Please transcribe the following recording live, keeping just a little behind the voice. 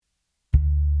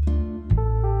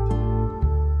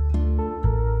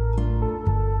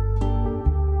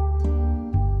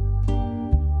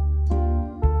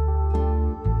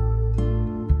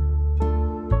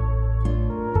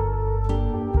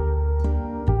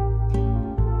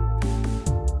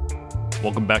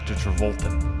Welcome back to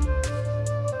Travolta.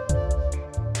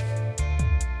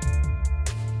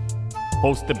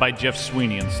 Hosted by Jeff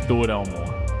Sweeney and Stuart Elmore.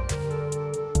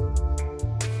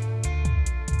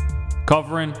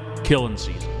 Covering Killing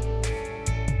Season.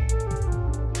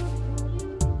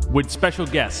 With special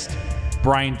guest,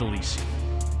 Brian Delisi.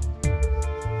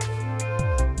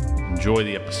 Enjoy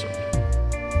the episode.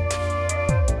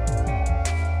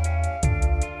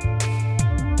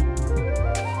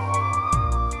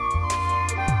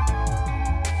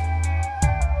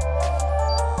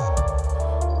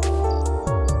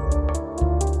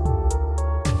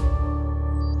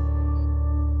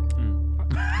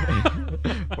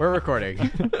 We're recording.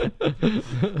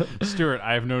 Stuart,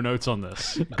 I have no notes on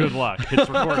this. Good luck. Hit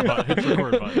the record button. Hit the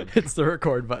record button. It's the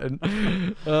record button.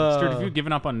 Stuart, have you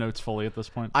given up on notes fully at this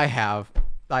point? I have.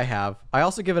 I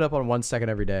also give it up on 1 second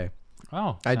every day.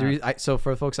 Oh, I do. So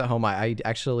for folks at home, I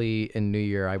actually in New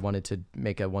Year I wanted to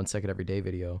make a 1 second every day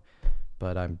video,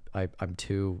 but I'm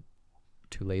too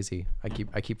lazy. I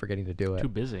keep forgetting to do it. Too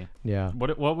busy. Yeah.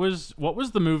 What was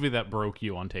the movie that broke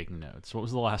you on taking notes? What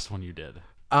was the last one you did?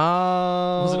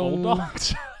 Was it Old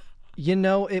Dogs? You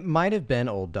know, it might have been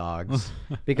Old Dogs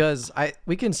because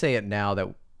we can say it now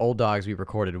that Old Dogs we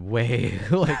recorded way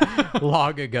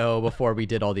long ago before we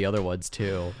did all the other ones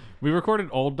too. We recorded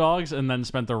Old Dogs and then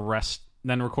spent the rest.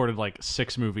 Then recorded like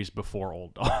 6 movies before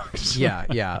Old Dogs.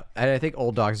 yeah. And I think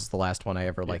Old Dogs is the last one I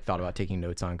ever thought about taking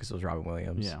notes on because it was Robin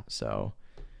Williams. Yeah. So,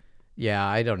 yeah,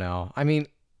 I don't know. I mean,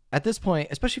 at this point,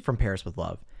 especially from Paris with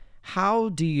Love, how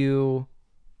do you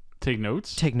take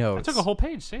notes? Take notes. I took a whole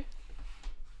page. See,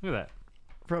 look at that.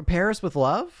 From Paris with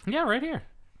Love? Yeah, right here.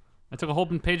 I took a whole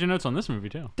page of notes on this movie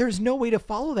too. There's no way to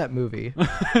follow that movie.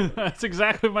 That's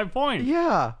exactly my point.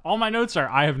 Yeah. All my notes are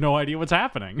I have no idea what's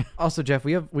happening. Also, Jeff,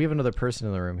 we have another person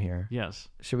in the room here. Yes.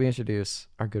 Should we introduce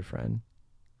our good friend,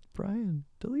 Brian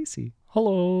Delisi?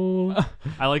 Hello.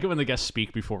 I like it when the guests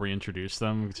speak before we introduce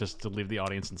them, just to leave the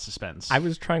audience in suspense. I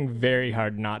was trying very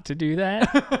hard not to do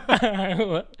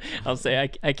that. I'll say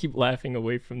I keep laughing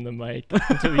away from the mic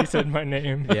until you said my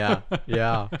name.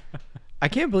 Yeah. I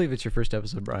can't believe it's your first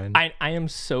episode, Brian. I am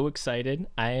so excited.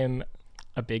 I am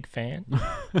a big fan,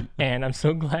 and I'm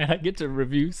so glad I get to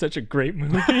review such a great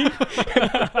movie.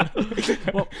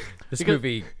 Well, this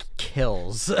movie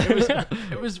kills.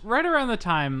 It was right around the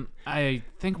time I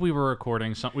think we were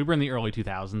recording we were in the early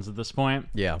 2000s at this point.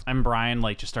 Yeah. And Brian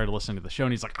just started listening to the show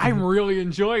and he's like, I'm really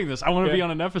enjoying this. I want to be on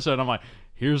an episode. I'm like,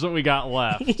 here's what we got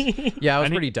left. Yeah, it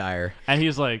was pretty dire. And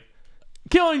he's like,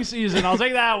 Killing Season, I'll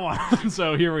take that one.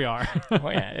 So here we are.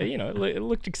 Oh yeah, it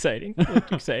looked exciting.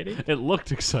 It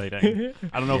looked exciting.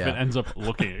 I don't know if it ends up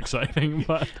looking exciting,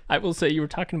 but I will say you were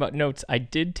talking about notes. I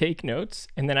did take notes,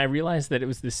 and then I realized that it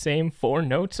was the same 4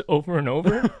 notes over and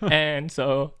over, and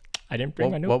so I didn't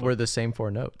bring my notebook. What were the same 4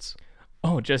 notes?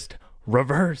 Oh, just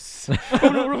reverse. Oh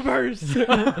no, reverse.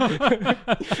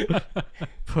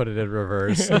 Put it in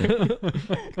reverse.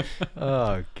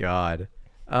 Oh God.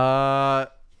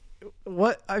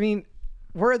 What I mean,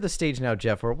 we're at the stage now,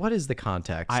 Jeff, where what is the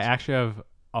context? I actually have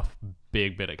a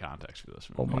big bit of context for this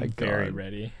movie. Oh my God. Very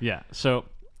ready. Yeah. So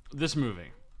this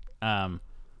movie,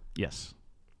 this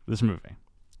movie.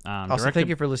 Also, thank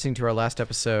you for listening to our last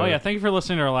episode. Oh yeah, thank you for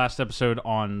listening to our last episode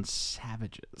on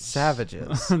Savages.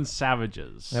 On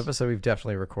Savages. An episode we've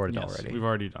definitely recorded already. We've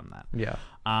already done that. Yeah.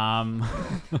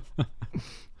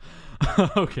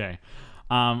 Okay.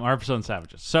 Our episode on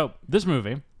Savages. So this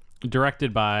movie,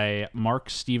 directed by Mark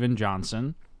Steven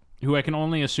Johnson, who I can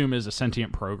only assume is a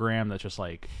sentient program that just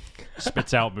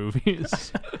spits out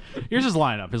movies. Here's his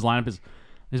lineup. His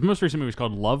most recent movie is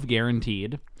called Love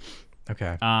Guaranteed.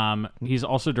 Okay. He's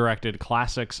also directed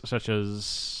classics such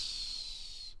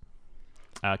as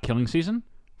Killing Season,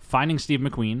 Finding Steve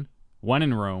McQueen, When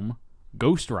in Rome,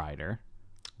 Ghost Rider,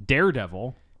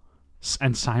 Daredevil,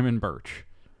 and Simon Birch.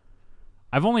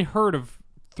 I've only heard of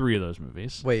 3 of those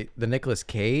movies. Wait, the Nicolas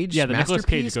Cage? Yeah, the Nicolas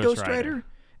Cage Ghost Rider.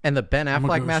 And the Ben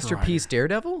Affleck masterpiece Rider.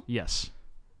 Daredevil? Yes.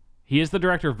 He is the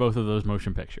director of both of those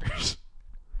motion pictures.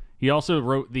 He also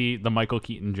wrote the Michael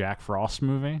Keaton Jack Frost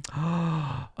movie.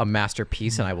 A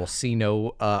masterpiece, and I will see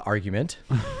no argument.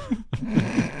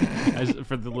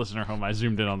 For the listener at home, I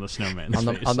zoomed in on the snowman's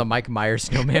face. On the Mike Myers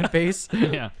snowman face?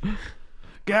 Yeah.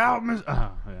 Get out, Miss...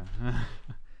 Oh, yeah.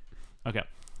 Okay.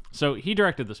 So he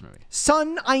directed this movie.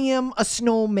 Son, I am a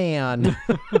snowman.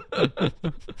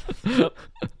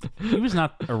 He was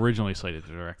not originally slated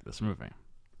to direct this movie.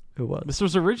 Who was? This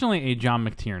was originally a John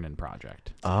McTiernan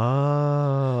project.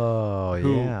 Oh,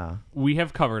 who yeah. we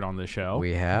have covered on this show.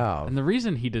 We have. And the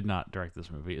reason he did not direct this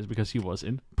movie is because he was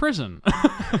in prison.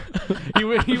 he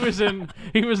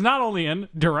was not only in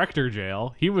director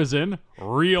jail, he was in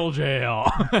real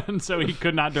jail. And so he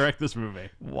could not direct this movie.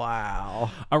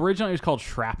 Wow. Originally it was called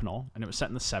Shrapnel, and it was set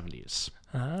in the 70s.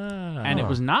 And it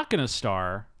was not going to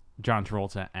star John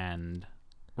Travolta and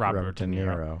Robert De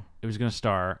Niro. It was going to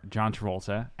star John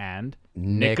Travolta and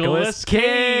Nicolas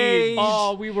Cage.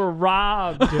 Oh, we were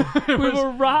robbed. we were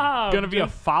robbed. Going to be a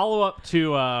follow-up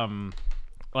to,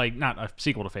 like, not a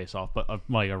sequel to Face Off, but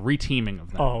like a reteaming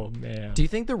of them. Oh, man. Do you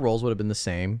think the roles would have been the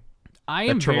same?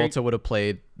 That Travolta would have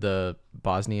played the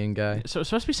Bosnian guy? So it's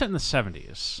supposed to be set in the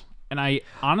 70s. And I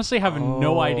honestly have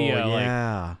no idea.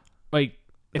 Yeah. Like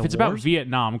if The it's about wars?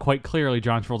 Vietnam, quite clearly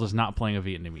John Travolta's not playing a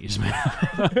Vietnamese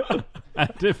man.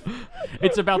 And if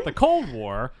it's about the Cold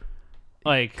War,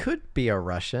 like Could be a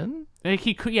Russian. like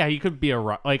he could be a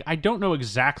like I don't know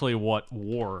exactly what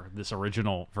war this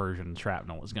original version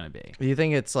Shrapnel was going to be. Do you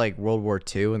think it's like World War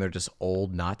II and they're just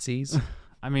old Nazis?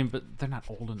 I mean, but they're not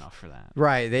old enough for that.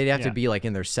 Right. They'd have Yeah. to be like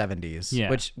in their 70s. Yeah.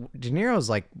 Which De Niro's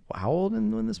like how old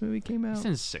when this movie came out? He's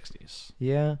in his 60s.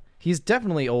 Yeah. He's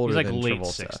definitely older He's like than late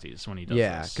Travolta. 60s when he does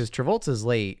Yeah, this. because Travolta's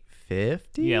late 50s.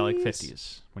 Yeah, like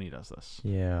 50s when he does this.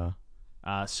 Yeah.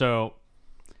 So,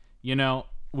 you know,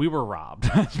 we were robbed,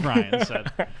 as Brian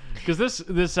said, because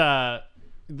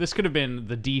this could have been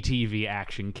the DTV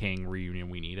Action King reunion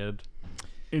we needed.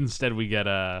 Instead, we get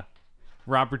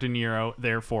Robert De Niro,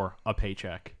 therefore a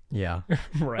paycheck, Yeah.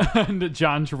 Right. and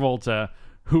John Travolta,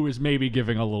 who is maybe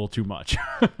giving a little too much.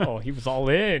 Oh, he was all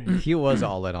in. He was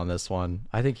all in on this one.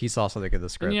 I think he saw something in the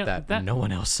script yeah, that no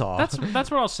one else saw.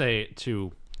 That's what I'll say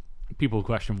to people who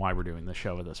question why we're doing this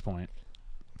show at this point.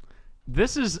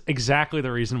 This is exactly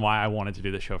the reason why I wanted to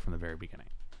do this show from the very beginning.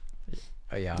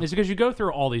 Yeah. Is because you go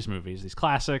through all these movies, these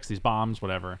classics, these bombs,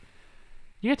 whatever.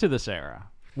 You get to this era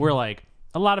where like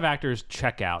a lot of actors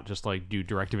check out, just like do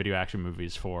direct-to-video action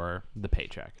movies for the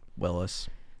paycheck. Willis.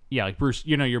 Yeah, like Bruce,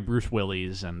 you know, your Bruce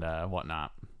Willis and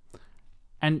whatnot.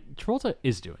 And Travolta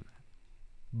is doing that.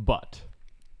 But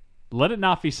let it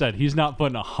not be said, he's not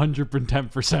putting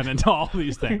 110% into all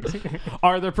these things.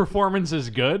 Are the performances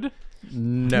good?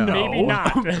 No. Maybe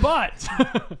not.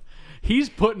 But he's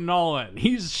putting all in.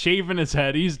 He's shaving his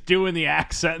head. He's doing the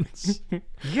accents.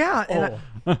 Yeah.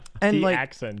 And, The like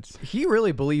accents. he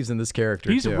really believes in this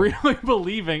character He's too. really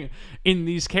believing in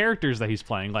these characters that he's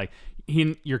playing. Like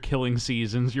your Killing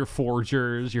Seasons, your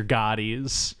Forgers, your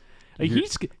Gaudis. Like,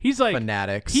 he's like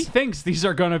Fanatics. He thinks these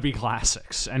are gonna be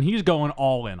classics, and he's going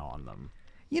all in on them.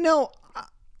 You know,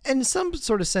 in some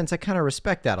sort of sense, I kind of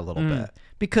respect that a little bit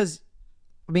because,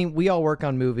 I mean, we all work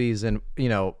on movies, and you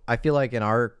know, I feel like in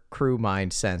our crew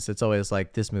mind sense, it's always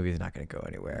like this movie is not going to go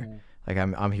anywhere. Like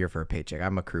I'm here for a paycheck.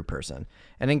 I'm a crew person,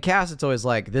 and in cast, it's always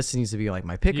like this needs to be like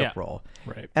my pickup role.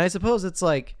 Right. And I suppose it's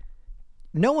like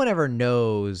no one ever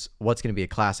knows what's going to be a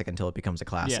classic until it becomes a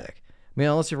classic. I mean,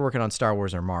 unless you're working on Star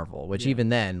Wars or Marvel, which even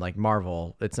then, like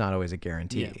Marvel, it's not always a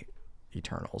guarantee. Yeah.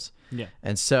 Eternals. Yeah.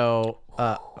 And so,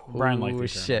 Brian liked ooh,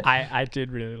 Eternals. shit. I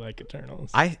did really like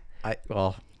Eternals.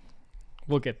 Well,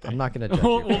 We'll get there. I'm not going to judge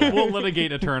We'll, you. we'll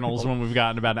litigate Eternals when we've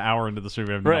gotten about an hour into this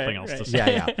movie. I have nothing else to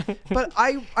say. Yeah. But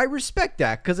I respect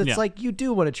that because it's Yeah. like you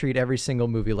do want to treat every single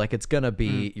movie like it's going to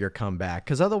be your comeback.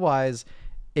 Because otherwise,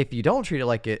 if you don't treat it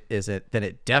like it isn't, then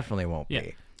it definitely won't Yeah.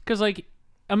 be. Because like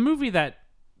a movie that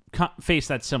faced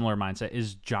that similar mindset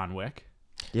is John Wick,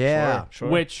 Yeah. Sure.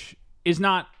 which is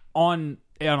not on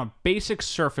a basic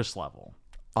surface level.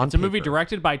 On It's a movie paper.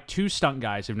 directed by two stunt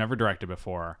guys who've never directed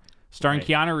before, starring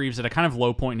Keanu Reeves at a kind of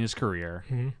low point in his career.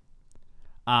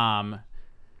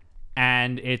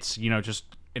 And it's, you know, just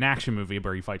an action movie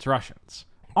where he fights Russians.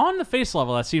 On the face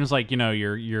level, that seems like, you know,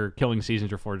 your Killing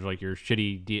Seasons, your Forge, like your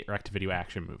shitty direct-to-video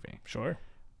action movie. Sure.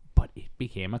 But it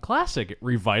became a classic. It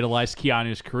revitalized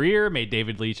Keanu's career, made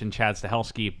David Leitch and Chad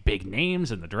Stahelski big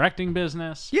names in the directing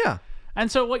business. Yeah. And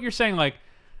so what you're saying, like,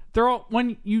 they're all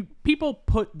people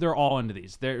put their all into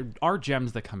these. There are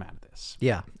gems that come out of this.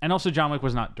 Yeah. And also John Wick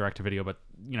was not direct to video, but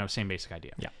you know, same basic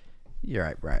idea. Yeah. You're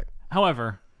right. Right.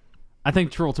 However, I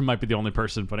think Travolta might be the only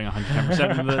person putting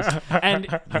 110% into this. And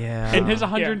Yeah. and his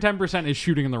 110% is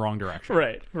shooting in the wrong direction.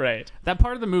 Right. That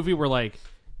part of the movie where like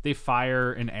they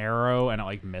fire an arrow and it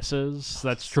like misses,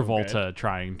 that's Travolta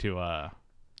trying to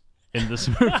in this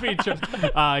movie.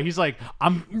 He's like,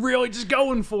 I'm really just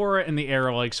going for it, and the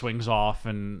arrow like swings off,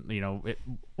 and you know,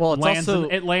 Well, it's also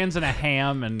it lands in a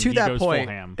ham, and to he that goes point.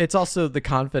 full ham. It's also the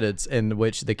confidence in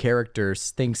which the character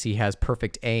thinks he has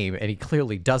perfect aim, and he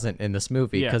clearly doesn't in this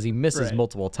movie Yeah. because he misses Right.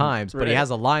 multiple times. But he Right.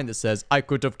 has a line that says, "I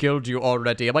could have killed you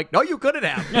already." I'm like, no, you couldn't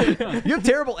have. You have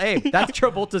terrible aim. That's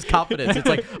Travolta's confidence. It's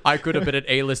like, I could have been an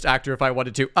A-list actor if I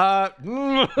wanted to.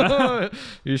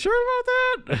 You sure about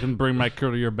I that? can bring my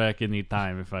career back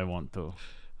anytime if I want to.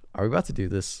 Are we about to do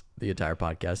this the entire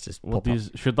podcast? Just What pull-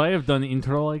 should I have done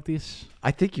intro like this?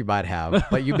 I think you might have,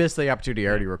 but you missed the opportunity. I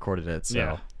already recorded it. So.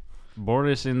 Yeah.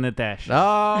 Boris and Natasha.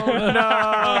 Oh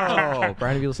no!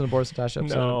 Brian, have you listened to Boris and Natasha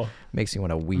episode? No. Makes me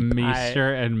want to weep.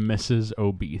 Mr. and Mrs.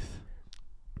 Obeith.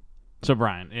 So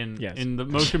Brian, Yes. in the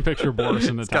motion picture Boris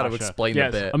and It's got to Natasha, explain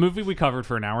Yes. the bit. a movie we covered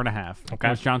for an hour and a half. Okay.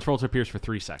 In which John Travolta appears for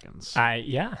 3 seconds.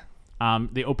 Yeah.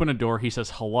 They open a door. He says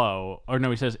hello, or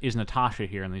no, he says, "Is Natasha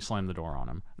here?" And they slam the door on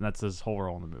him. And that's his whole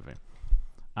role in the movie.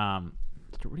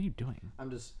 What are you doing?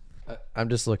 I'm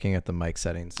just looking at the mic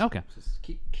settings. Okay. Just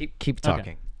keep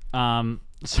talking.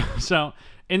 So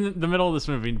in the middle of this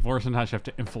movie, Boris and Natasha have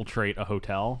to infiltrate a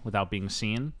hotel without being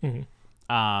seen. What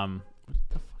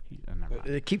the fuck? Never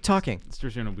mind. Keep talking. It's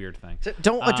just doing a weird thing.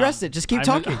 Don't address it. Just keep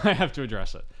talking. I have to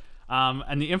address it.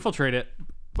 And they infiltrate it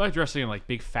by dressing in like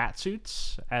big fat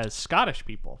suits as Scottish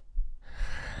people.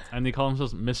 And they call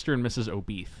themselves Mr. and Mrs.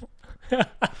 Obeith.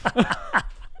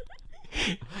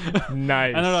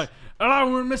 Nice. And they're like,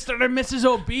 "Hello, we're Mr. and Mrs.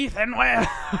 Obeith, and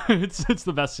it's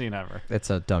the best scene ever." It's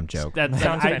a dumb joke. Sounds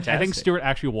I think fantastic. Stuart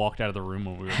actually walked out of the room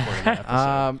when we recorded that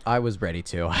episode. I was ready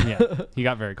to. Yeah, he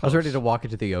got very I close. was ready to walk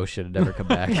into the ocean and never come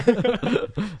back.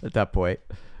 At that point,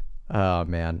 oh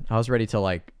man, I was ready to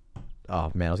like.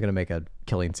 Oh man, I was gonna make a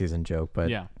killing season joke, but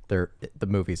Yeah. the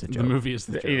movie's a joke. The movie is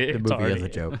the joke. It's movie already, is a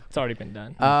joke. It's already been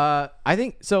done. I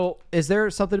think so. Is there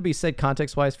something to be said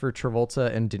context-wise for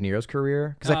Travolta and De Niro's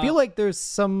career? Because I feel like there's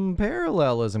some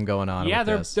parallelism going on. Yeah,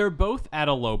 with this. they're both at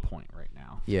a low point right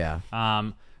now. Yeah.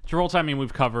 Travolta, I mean,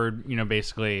 we've covered,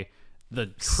 basically the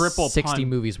triple 60 punch.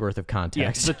 movies worth of Yeah,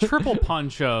 context. the triple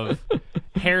punch of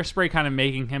Hairspray kind of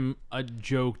making him a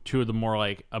joke to the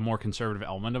more conservative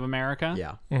element of America.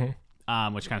 yeah.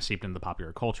 Which kind of seeped into the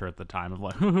popular culture at the time of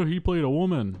like, he played a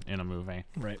woman in a movie.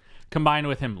 Right. Combined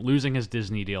with him losing his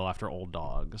Disney deal after Old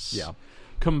Dogs. Yeah.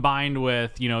 Combined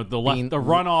with, the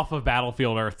runoff of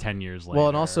Battlefield Earth 10 years later. Well,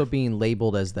 and also being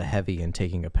labeled as the heavy and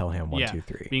taking a Pelham 1, 2,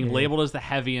 3. Being labeled as the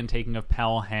heavy and taking of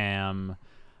Pelham.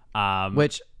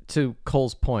 Which, to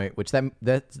Cole's point, which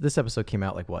this episode came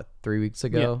out 3 weeks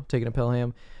ago, taking a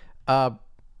Pelham. Not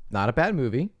a bad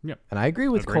movie. Yep. And I agree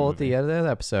with great Cole movie. at the end of that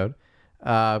episode.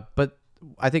 But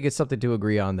I think it's something to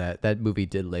agree on that movie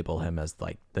did label him as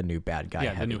the new bad guy.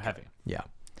 Yeah, the new heavy. Yeah.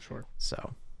 Sure.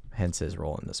 So, hence his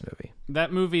role in this movie.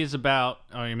 That movie is about,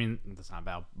 that's not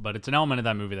about, but it's an element of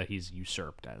that movie that he's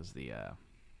usurped as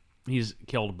he's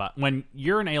killed by, when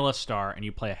you're an A-list star and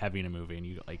you play a heavy in a movie and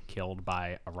you get killed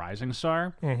by a rising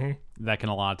star, that can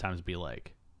a lot of times be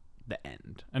the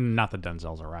end. And not that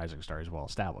Denzel's a rising star, he's well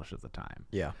established at the time.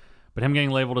 Yeah. But him getting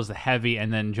labeled as the heavy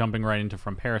and then jumping right into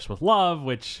From Paris with Love,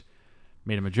 which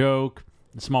made him a joke,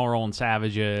 the small role in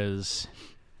Savages,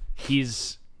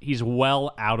 he's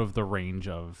well out of the range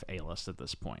of A-list at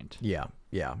this point. Yeah.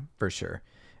 Yeah, for sure.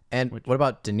 And what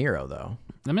about De Niro, though?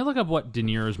 Let me look up what De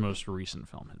Niro's most recent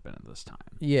film had been at this time.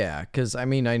 Yeah, because, I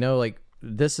know,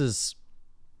 this is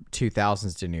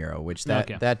 2000s De Niro, which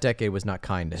that decade was not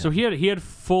kind to him. So he had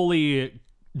fully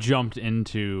jumped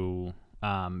into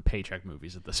paycheck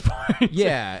movies at this point.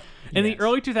 Yeah. In the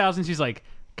early 2000s, he's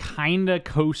kind of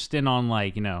coasting on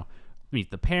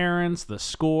Meet the Parents, The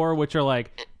Score, which are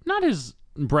not his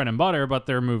bread and butter, but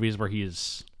they're movies where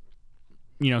he's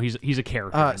he's a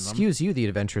character in them. Excuse you, The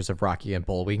Adventures of Rocky and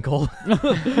Bullwinkle,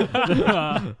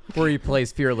 where he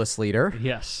plays fearless leader.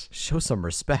 Yes. Show some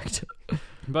respect.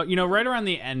 But, right around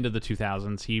the end of the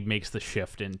 2000s, he makes the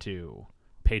shift into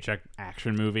paycheck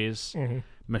action movies.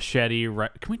 Machete. Can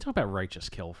we talk about Righteous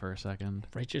Kill for a second?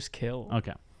 Righteous Kill.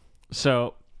 Okay.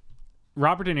 So,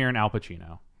 Robert De Niro and Al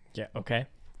Pacino, Yeah. Okay.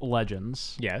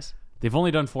 legends. Yes. They've only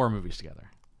done 4 movies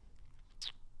together.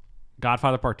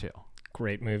 Godfather Part 2.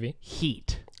 Great movie.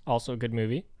 Heat. Also a good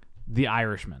movie. The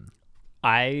Irishman.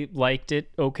 I liked it.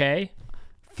 Okay.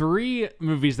 3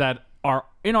 movies that are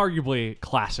inarguably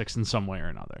classics in some way or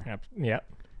another. Yep.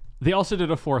 They also did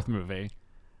a 4th movie.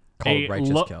 Called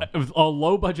Righteous Kill. A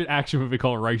low-budget action movie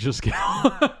called Righteous Kill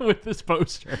with this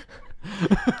poster.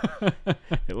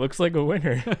 It looks like a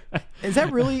winner. Is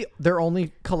that really their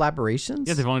only collaborations?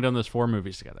 Yeah, they've only done those 4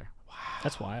 movies together.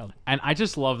 That's wild. And I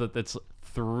just love that it's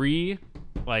 3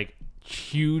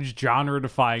 huge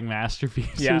genre-defying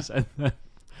masterpieces, Yeah. and then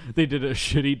they did a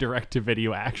shitty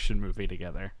direct-to-video action movie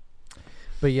together.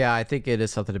 But yeah, I think it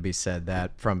is something to be said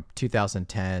that from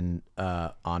 2010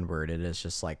 onward, it is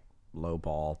just like low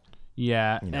ball.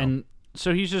 Yeah, know? and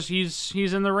so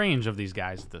he's in the range of these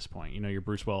guys at this point. You know, your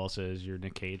Bruce Willis's, your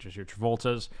Nick Cage's, your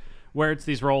Travolta's, where it's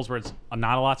these roles where it's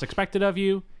not a lot's expected of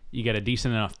you. You get a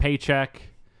decent enough paycheck,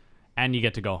 and you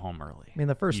get to go home early. I mean,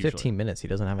 the first usually. 15 minutes, he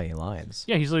doesn't have any lines.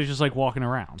 Yeah, he's just like walking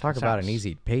around. Talk his about house. an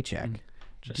easy paycheck.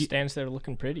 Just stands there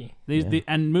looking pretty.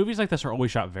 And movies like this are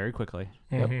always shot very quickly.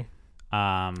 Mhm.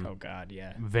 Um, Oh God,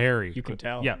 yeah. very. You can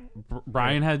tell. Yeah,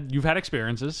 Brian you've had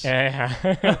experiences.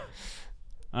 Yeah.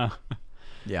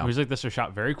 Yeah. Movies like this are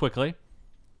shot very quickly,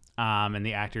 and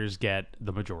the actors get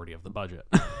the majority of the budget.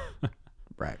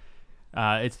 Right.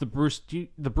 It's the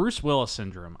Bruce Willis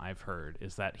syndrome. I've heard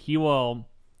is that he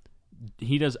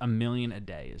does $1 million a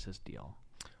day is his deal.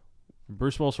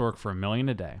 Bruce Willis will work for $1 million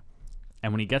a day,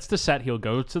 and when he gets to set, he'll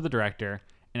go to the director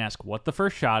and ask what the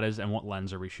first shot is and what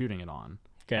lens are we shooting it on.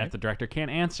 Okay. And if the director can't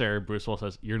answer, Bruce Willis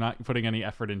says, "You're not putting any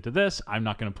effort into this. I'm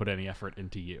not going to put any effort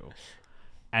into you."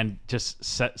 And just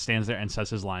stands there and says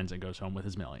his lines and goes home with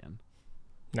his $1 million.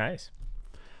 Nice.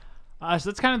 So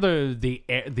that's kind of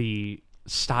the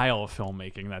style of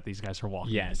filmmaking that these guys are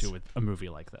walking Yes. into with a movie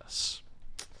like this.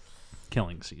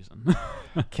 Killing season.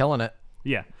 Killing it.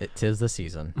 Yeah, Tis the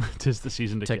season tis the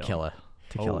season to to kill. kill it.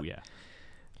 To kill Oh it.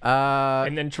 yeah.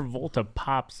 And then Travolta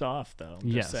pops off, though.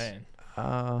 Just Yes. saying.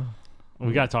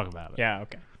 We got to talk about it. Yeah.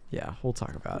 Okay. Yeah, we'll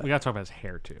talk about We it. got to talk about his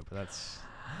hair too, but that's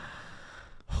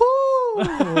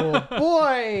Whoo,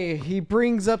 boy, he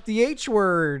brings up the H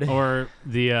word. or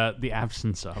the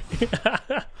absence of.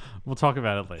 We'll talk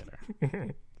about it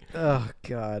later. Oh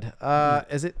God.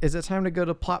 Is it time to go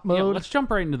to plot mode? Yeah, let's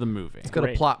jump right into the movie. Let's go to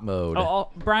Great. plot mode.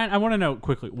 Brian, I want to know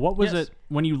quickly, what was Yes. it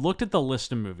when you looked at the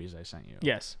list of movies I sent you?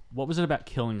 Yes. What was it about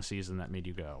Killing Season that made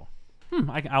you go,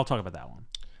 I'll talk about that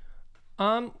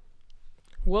one.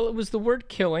 Well, it was the word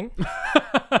killing.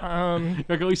 Like,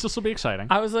 at least this will be exciting.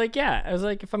 I was like,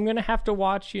 if I'm gonna have to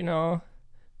watch,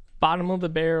 bottom of the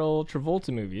barrel Travolta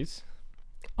movies,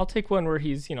 I'll take one where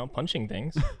he's, punching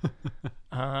things.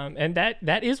 And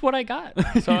that is what I got.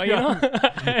 So,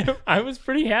 I was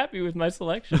pretty happy with my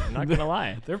selection. I'm not gonna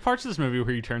lie. There are parts of this movie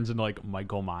where he turns into like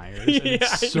Michael Myers. And Yeah,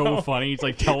 it's I so know. funny. He's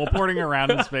like teleporting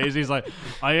around in space. He's like,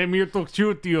 "I am here to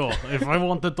shoot you. If I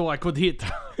wanted to, I could hit."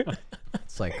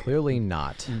 It's like clearly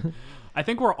not. I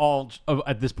think we're all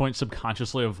at this point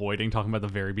subconsciously avoiding talking about the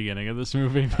very beginning of this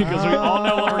movie because we all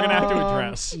know what we're gonna have to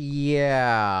address.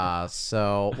 Yeah.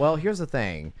 So, well, here's the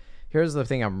thing. Here's the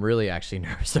thing I'm really actually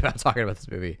nervous about talking about this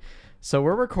movie. So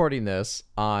we're recording this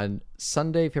on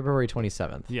Sunday, February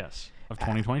 27th. Yes, of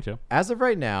 2022. As of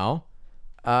right now,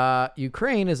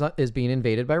 Ukraine is being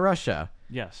invaded by Russia,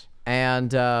 Yes.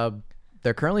 and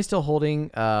they're currently still holding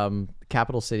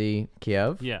capital city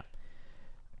Kiev. Yeah.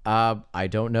 I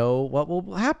don't know what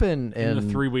will happen in the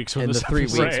 3 weeks when in this the 3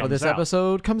 episode weeks when comes this out.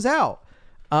 episode comes out.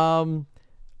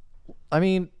 I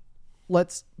mean,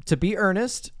 to be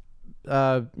earnest,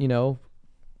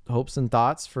 hopes and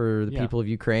thoughts for the Yeah. people of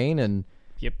Ukraine, and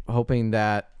Yep. hoping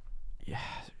that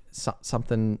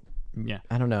something. Yeah.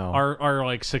 I don't know. Our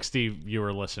like 60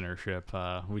 viewer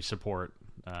listenership, we support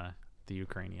the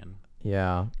Ukrainian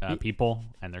Yeah. people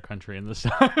and their country in this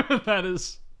time. That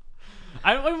is,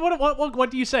 what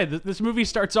do you say? This movie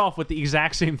starts off with the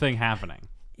exact same thing happening.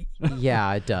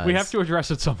 Yeah, it does. We have to address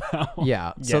it somehow.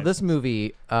 Yeah. So Yes. this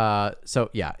movie,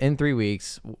 in 3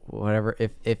 weeks, whatever,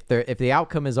 if the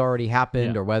outcome has already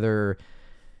happened, Yeah. or whether,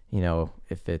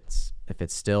 if it's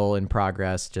still in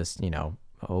progress, just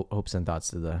hopes and thoughts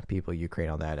to the people of Ukraine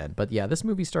on that end. But yeah, this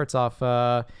movie starts off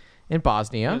in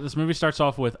Bosnia. This movie starts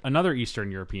off with another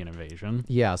Eastern European invasion.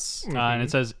 Yes. And it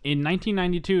says, in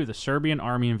 1992, the Serbian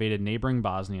army invaded neighboring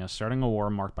Bosnia, starting a war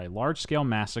marked by large-scale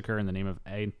massacre in the name of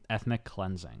ethnic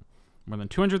cleansing. More than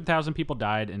 200,000 people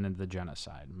died in the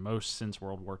genocide, most since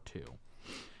World War II.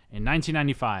 In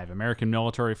 1995, American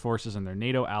military forces and their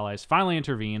NATO allies finally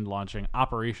intervened, launching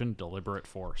Operation Deliberate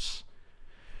Force.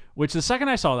 Which, the second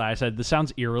I saw that, I said, this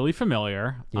sounds eerily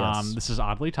familiar. Yes. This is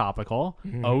oddly topical.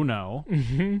 Oh, no.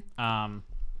 And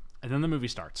then the movie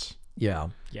starts. Yeah.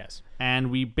 Yes. And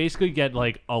we basically get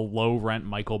like a low rent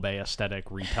Michael Bay aesthetic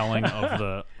retelling of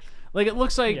the, like, it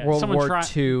looks like World someone War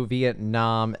tried. II,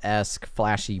 Vietnam-esque,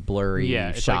 flashy, blurry Yeah,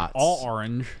 it's shots. like all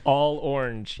orange. All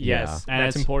orange. Yes. And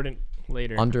That's it's important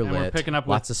later. underlit. And we're picking up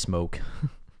with- lots of smoke.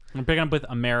 We're picking up with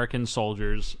American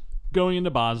soldiers going into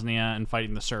Bosnia and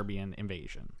fighting the Serbian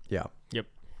invasion. Yeah. Yep.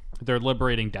 They're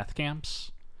liberating death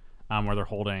camps, where they're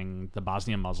holding the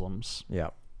Bosnian Muslims. Yeah.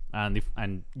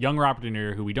 And young Robert De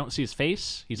Niro, who we don't see his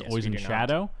face, he's Yes, always we in do not.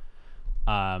 shadow.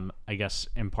 I guess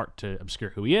in part to obscure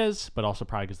who he is, but also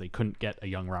probably because they couldn't get a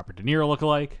young Robert De Niro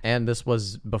lookalike. And this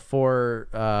was before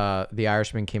The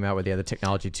Irishman came out, where they had the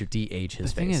technology to de-age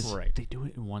his The thing face. is, they do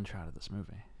it in one shot of this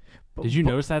movie. Did you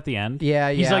notice that at the end?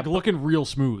 Yeah, He's yeah, like looking real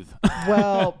smooth.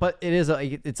 Well, but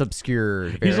it's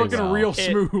obscured. He's very looking well. real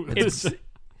smooth.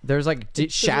 There's like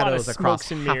shadows across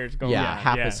smokes and half, mirrors going on.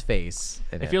 half Yeah. his face.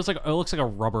 in It looks like a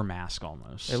rubber mask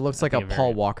almost. It looks like a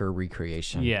Paul Walker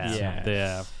recreation.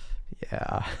 Yeah.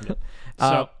 Yeah.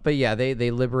 So- but yeah, they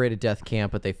liberated Death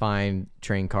Camp, but they find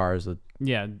train cars with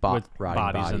with rotting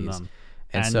bodies in bodies. them.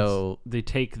 And so they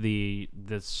take the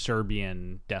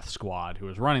Serbian death squad who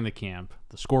was running the camp,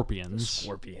 the Scorpions.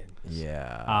 Scorpion.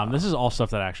 This is all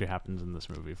stuff that actually happens in this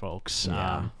movie, folks.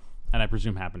 Yeah. And I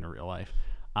presume happened in real life.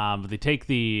 But they take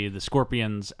the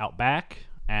Scorpions out back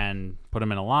and put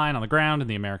them in a line on the ground, and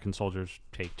the American soldiers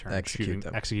take turns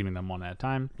executing them one at a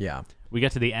time. yeah, We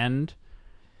get to the end.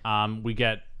 We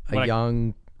get a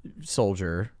young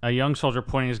soldier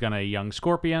pointing his gun at a young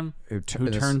Scorpion who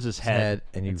turns his head,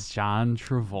 and you it's John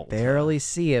Travolta. barely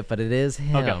see it, but it is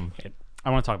him. Okay, I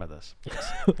want to talk about this.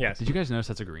 Yes. Did you guys notice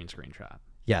that's a green screen shot?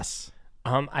 Yes.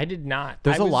 I did not.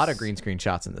 There's a lot of green screen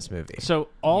shots in this movie. So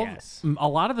Yes. a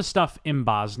lot of the stuff in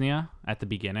Bosnia at the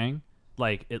beginning,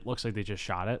 like it looks like they just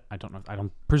shot it. I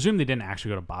don't presume they didn't actually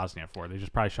go to Bosnia for it. They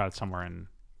just probably shot it somewhere in.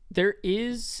 There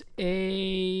is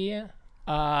a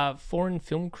foreign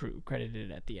film crew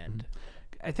credited at the end.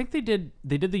 I think they did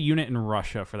the unit in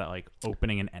Russia for that like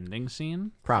opening and ending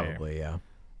scene. Probably, yeah.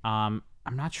 I'm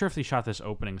not sure if they shot this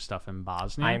opening stuff in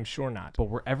Bosnia. I am sure not. But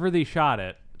wherever they shot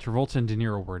it, Travolta and De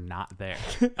Niro were not there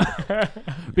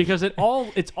because it's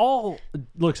all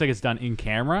looks like it's done in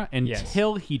camera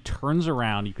until he turns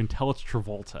around. You can tell it's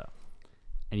Travolta,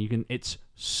 and it's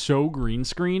so green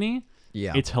screeny.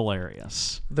 Yeah, it's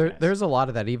hilarious. There's a lot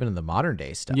of that even in the modern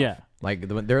day stuff. Yeah,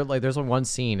 there's one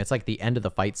scene. It's like the end of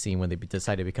the fight scene when they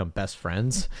decide to become best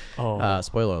friends.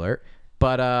 Spoiler alert.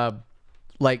 But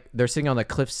like they're sitting on the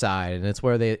cliffside, and it's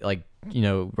where they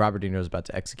Robert De Niro's about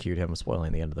to execute him,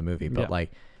 spoiling the end of the movie. But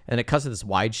and it cuts to this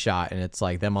wide shot, and it's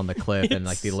like them on the cliff and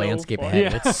like the so landscape funny.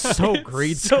 ahead. It's so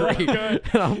green screen, and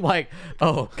I'm like,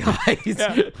 oh guys,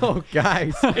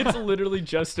 It's literally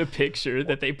just a picture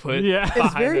that they put. Yeah,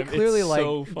 it's very them. clearly It's like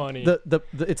so funny.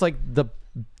 It's like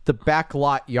the back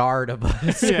lot yard of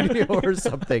a studio or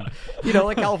something.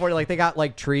 Like California, like they got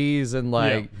like trees and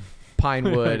like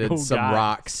pine wood and some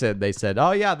rocks, and they said,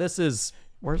 oh yeah, this is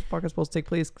where's the fuck is supposed to take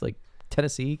place? Like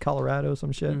Tennessee, Colorado,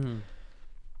 some shit.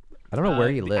 I don't know where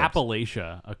he lives.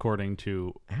 Appalachia, according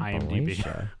to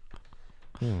IMDb.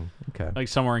 Okay. Like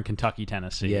somewhere in Kentucky,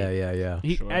 Tennessee. Yeah.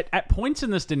 At points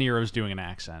in this, De Niro's doing an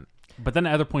accent, but then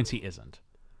at other points he isn't.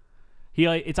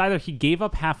 It's either he gave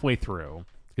up halfway through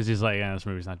because he's like, this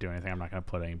movie's not doing anything. I'm not going to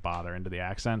put any bother into the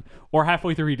accent. Or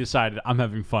halfway through he decided, I'm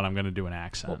having fun. I'm going to do an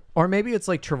accent. Or maybe it's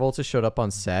like Travolta showed up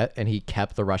on set and he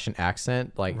kept the Russian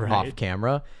accent off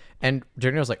camera. And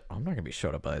De Niro's like, I'm not going to be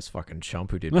showed up by this fucking chump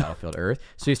who did Battlefield Earth.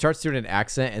 So he starts doing an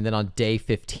accent, and then on day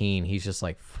 15, he's just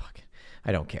like, fuck it.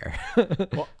 I don't care.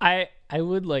 Well, I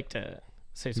would like to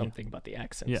say something about the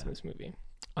accents in this movie.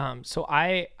 So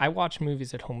I watch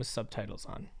movies at home with subtitles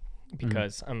on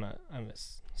because I'm a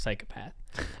psychopath.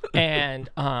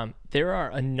 And there are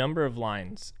a number of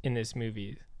lines in this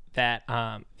movie that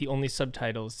the only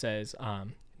subtitle says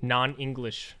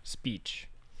non-English speech.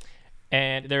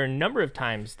 And there are a number of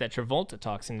times that Travolta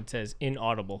talks and it says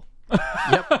inaudible.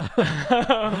 Yep.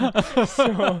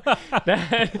 So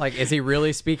that, like, is he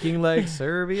really speaking like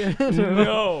Serbian?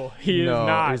 no, he is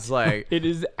not. It's like it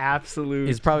is absolute.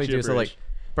 He's probably gibberish. just like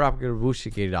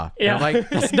yeah. Yeah. I'm like,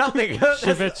 that's nothing.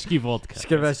 Shevetsky vodka.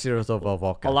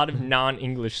 Shevetsky a lot of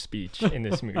non-English speech in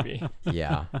this movie.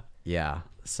 Yeah.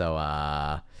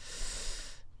 So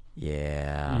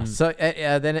So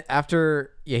then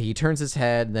after he turns his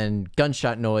head, then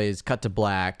gunshot noise, cut to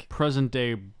black. Present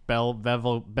day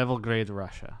Belgrade,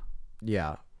 Russia.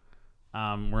 Yeah.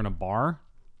 We're in a bar,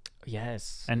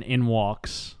 Yes. and in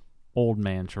walks old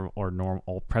man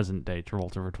old present day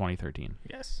Travolta for 2013.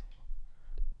 Yes.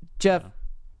 Jeff,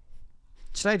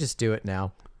 should I just do it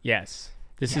now? Yes.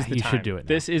 This is the You time. should do it now.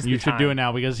 This is you the should time. do it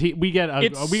now because we get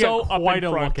so up quite in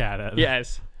a front. look at it.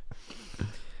 Yes.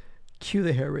 Cue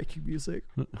the hair raking music.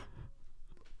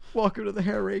 Welcome to the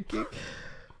hair raking.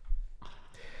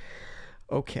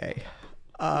 Okay.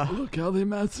 Look how they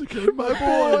massacred my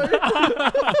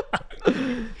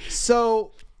boy.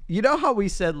 So, you know how we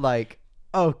said, like,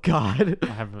 oh, God. I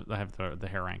have the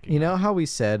hair ranking. You know how we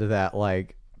said that,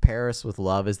 like, Paris with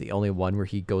Love is the only one where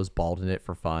he goes bald in it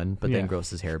for fun, but then grows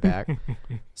his hair back?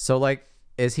 So, like,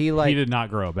 Is he He did not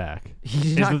grow back.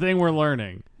 He's Is not- the thing we're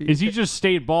learning. Is he just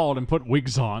stayed bald and put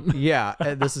wigs on? Yeah,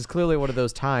 and this is clearly one of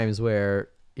those times where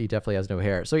he definitely has no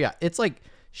hair. So yeah, it's like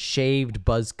shaved,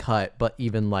 buzz cut, but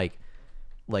even like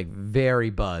very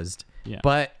buzzed. Yeah.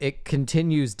 But it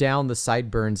continues down the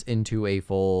sideburns into a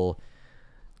full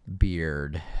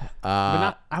beard.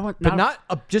 But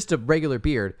Not just a regular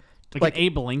beard. like an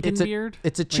Abe Lincoln it's a, beard?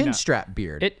 It's a chin Like strap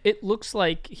beard. It looks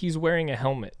like he's wearing a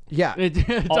helmet. Yeah.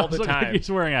 It all does the look like time.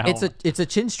 he's wearing a helmet. It's a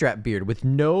chin strap beard with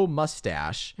no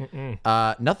mustache.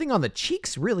 Nothing on the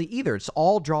cheeks really either. It's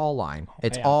all jawline.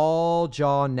 It's yeah. all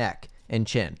jaw, neck, and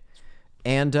chin.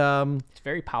 And It's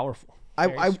very powerful.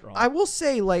 Very strong. I will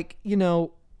say, like, you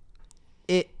know,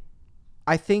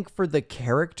 I think for the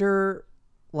character,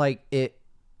 like it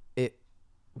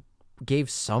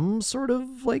gave some sort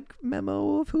of like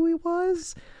memo of who he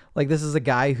was. Like, this is a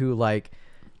guy who like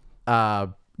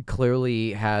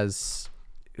clearly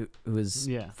who is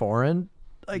foreign.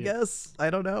 I guess. I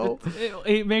don't know.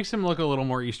 It makes him look a little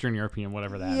more Eastern European,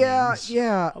 whatever that means.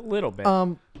 Yeah. a little bit.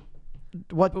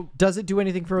 What does it do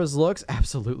anything for his looks?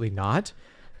 Absolutely not.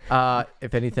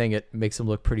 If anything, it makes him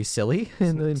look pretty silly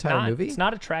in the entire movie. It's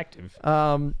not attractive.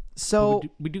 So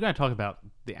We do gotta talk about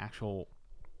the actual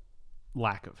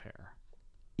lack of hair.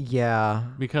 yeah,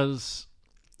 Because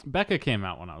Becca came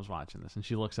out when I was watching this, and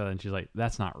she looks at it and she's like,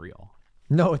 "That's not real.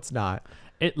 no, it's not.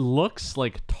 It looks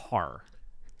like tar,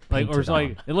 like or Painted it's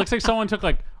like it looks like someone took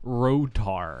like road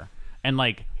tar and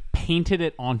like painted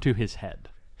it onto his head.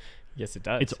 Yes, it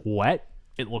does. It's wet.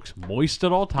 It looks moist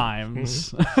at all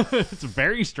times. It's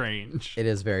very strange. It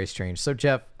is very strange. So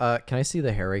Jeff, can I see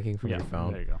the hair ranking from your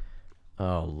phone? There you go.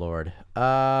 Oh Lord.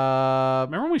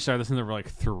 Remember when we started this and there were like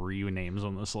 3 names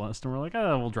on this list, and we're like,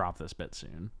 "Oh, we'll drop this bit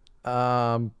soon."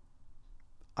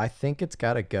 I think it's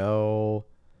got to go.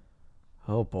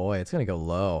 Oh boy, it's gonna go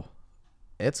low.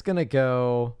 It's gonna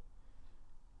go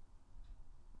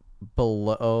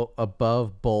below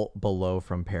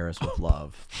From Paris with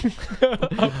Love.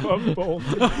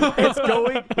 It's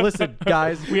going. Listen,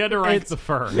 guys, We had to rank it's- the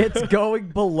fur. It's going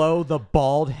below the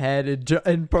bald head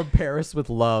in From Paris with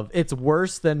Love. It's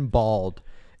worse than bald.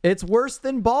 It's worse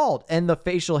than bald, and the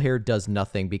facial hair does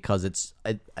nothing because it's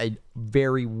a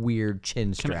very weird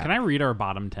chin strap. Can I read our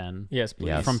bottom 10? yes, please.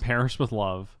 Yes. From Paris with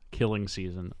Love, Killing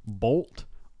Season, Bolt,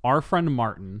 Our Friend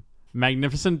Martin,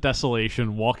 Magnificent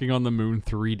Desolation, Walking on the Moon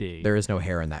 3D, There is no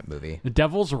hair in that movie. The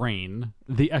Devil's Reign,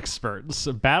 The Experts,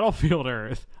 Battlefield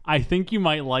Earth, I Think You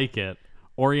Might Like It,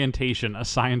 Orientation, a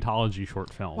Scientology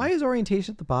short film. Why is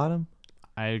orientation at the bottom?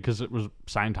 Because it was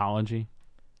Scientology.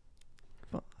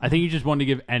 I think you just wanted to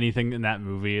give anything in that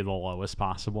movie the lowest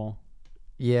possible.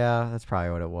 Yeah, that's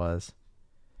probably what it was.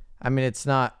 I mean, it's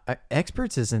not.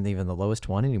 Experts isn't even the lowest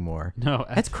one anymore. No,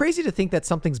 That's crazy to think that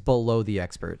something's below the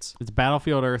Experts. it's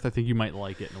Battlefield Earth. I think you might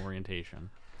like it in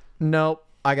Orientation. Nope,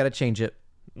 I got to change it.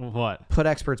 What? Put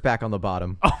Experts back on the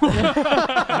bottom.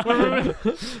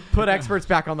 Put Experts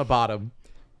back on the bottom.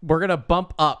 We're going to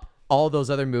bump up all those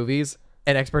other movies,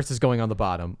 and Experts is going on the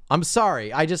bottom. I'm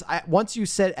sorry. Once you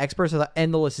said Experts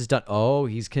and the list is done. Oh,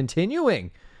 he's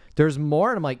continuing. There's more.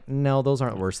 And I'm like, no, those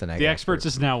aren't worse than The Experts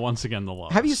is now once again the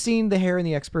lowest. Have you seen the hair in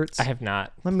the Experts? I have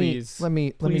not. Please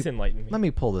enlighten me. Let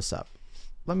me pull this up.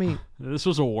 This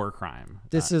was a war crime.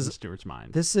 This in is- Stuart's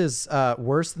mind. This is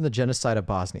worse than the genocide of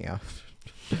Bosnia.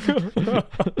 I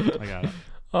got it.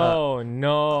 Oh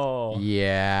no!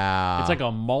 Yeah. It's like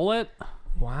a mullet.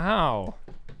 Wow.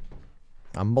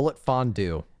 a mullet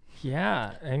fondue.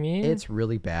 Yeah, I mean, It's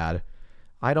really bad.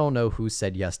 I don't know who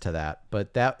said yes to that,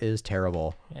 but that is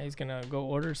terrible. yeah, he's gonna go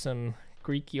order some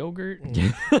Greek yogurt and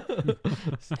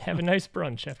have a nice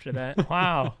brunch after that.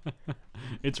 Wow,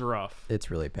 It's rough.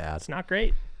 It's really bad. it's not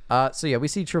great. So yeah, we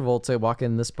see Travolta walk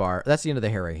in this bar. That's the end of the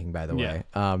hair ranking, by the way.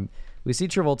 We see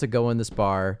Travolta go in this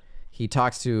bar. He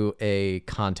talks to a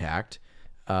contact,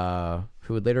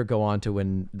 who would later go on to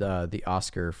win the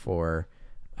Oscar for.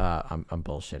 I'm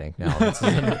bullshitting. No,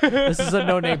 this is a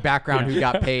no-name background who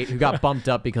got paid, who got bumped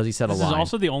up because he said a This line. is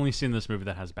also the only scene in this movie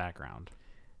that has background.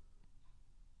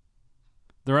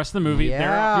 The rest of the movie,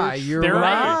 Yeah, you're there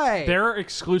right. There are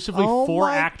exclusively Oh 4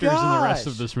 my actors in the rest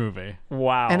gosh. of this movie,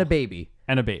 Wow, and a baby.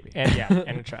 and a baby.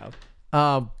 and a child.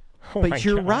 But my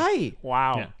you're God. right.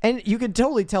 Wow. Yeah. And you can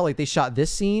totally tell, like, they shot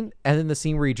this scene and then the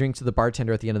scene where he drinks to the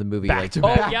bartender at the end of the movie, Back like, to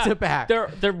back. Oh yeah, to back.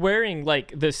 They're wearing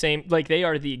like the same, like they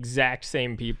are the exact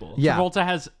same people. Yeah. Travolta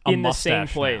has a in the same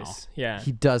mustache place. now. Yeah,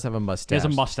 He does have a He mustache. has a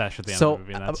mustache at the end So, of the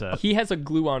movie, and that's it. he has a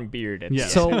glue-on beard. At Yeah. the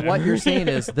So end. what you're saying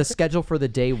is the schedule for the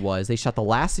day was they shot the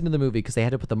last scene of the movie because they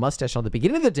had to put the mustache on the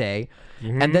beginning of the day,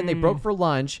 and then they broke for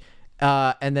lunch.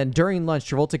 And then during lunch,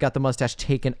 Travolta got the mustache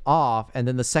taken off, and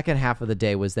then the second half of the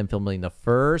day was them filming the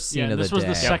first scene of the day. This was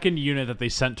the second unit that they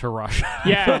sent to Russia.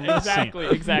 Yeah,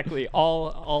 exactly.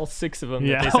 All 6 of them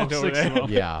that they sent over there.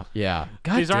 Yeah.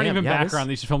 God These aren't damn, even yeah, background.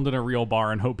 These are filmed in a real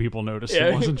bar and hope people notice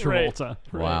it wasn't Travolta.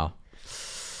 Wow.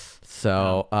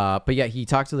 So, but yeah, he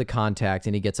talks to the contact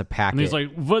and he gets a packet. And he's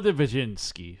like,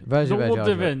 Vodovinsky.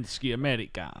 Vodovinsky,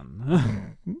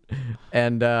 American.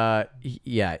 And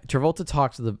Travolta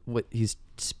talks to he's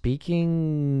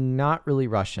speaking not really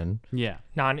Russian. Yeah.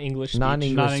 Non-English speech.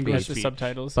 Non-English That's speech. the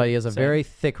subtitles. But he has a very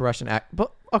thick Russian accent.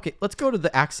 But okay, let's go to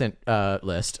the accent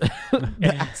list.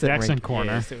 the accent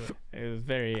corner. It was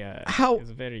very How- it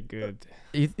was very good.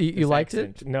 You liked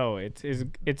accent. No, it's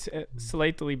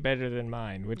slightly better than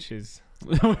mine, which is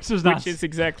which is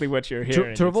exactly what you're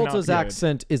hearing. Travolta's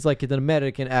accent is like an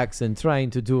American accent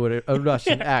trying to do a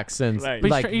Russian accent Right.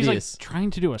 But like he's this. like trying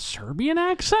to do a Serbian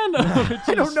accent.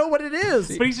 I don't know what it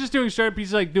is. But he's just doing Serb.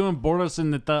 He's like doing Boris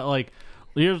in the like.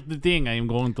 Here's the thing. I am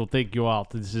going to take you out.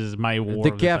 This is my war.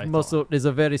 The calf muscle is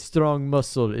a very strong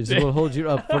muscle. It will hold you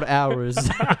up for hours.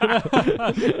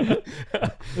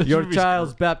 Your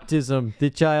child's baptism. The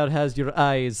child has your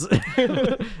eyes.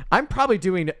 I'm probably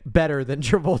doing better than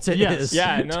Travolta is.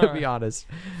 Yeah, no. To be honest.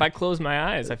 If I close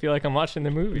my eyes, I feel like I'm watching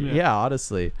the movie. Yeah,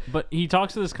 honestly. But he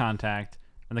talks to this contact,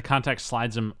 and the contact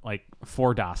slides him like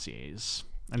 4 dossiers,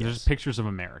 and there's pictures of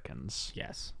Americans.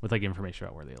 Yes. With like information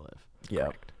about where they live. Yeah.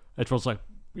 It was like,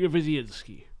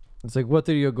 Vodovinsky. It's like, what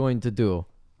are you going to do?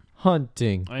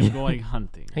 Hunting. I'm going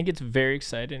hunting. He gets very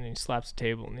excited and he slaps the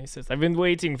table and he says, "I've been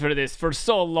waiting for this for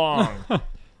so long."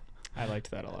 I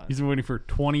liked that a lot. He's been waiting for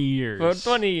 20 years. For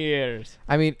 20 years.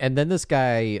 I mean, and then this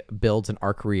guy builds an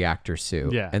arc reactor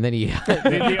suit. Yeah. And then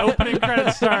The opening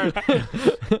credits start.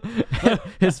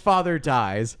 his father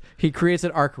dies. He creates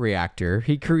an arc reactor.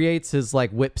 He creates his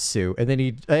like whip suit, and then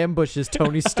he ambushes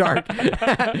Tony Stark.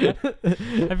 Have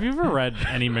you ever read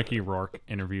any Mickey Rourke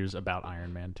interviews about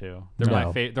Iron Man 2?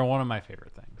 They're they're one of my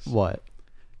favorite things. What?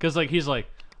 Because like he's like,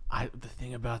 the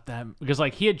thing about that, because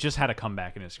like he had just had a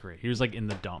comeback in his career. He was like in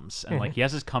the dumps, and like he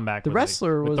has his comeback. The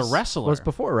wrestler was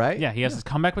before, right? Yeah, he has his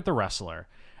comeback with the wrestler,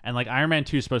 and like Iron Man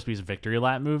 2 is supposed to be his victory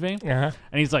lap movie. Uh-huh.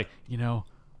 And he's like,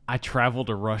 I traveled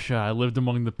to Russia. I lived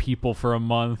among the people for a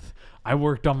month. I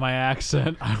worked on my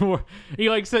accent. He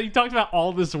like said, he talked about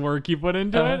all this work he put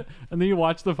into it, and then you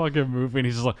watch the fucking movie, and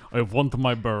he's just like, I want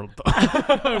my bird.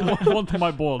 I want my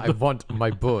bird. I want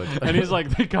my bud. And he's like,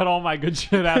 they cut all my good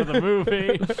shit out of the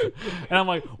movie. And I'm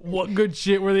like, what good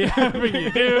shit were they having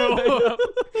you do?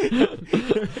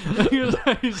 He's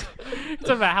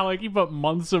about how like he put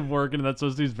months of work into that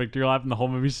supposed to be his victory lap, and the whole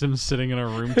movie's him sitting in a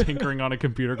room tinkering on a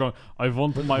computer going, I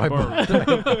want my bird. I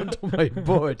want my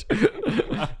bud.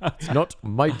 It's not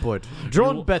my bud.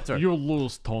 Drawn better. You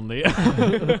lose, Tony.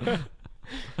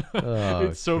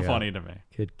 It's so funny to me.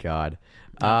 Good God.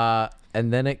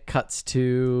 And then it cuts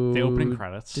to The opening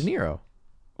credits. De Niro.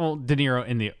 Well, De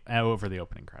Niro over the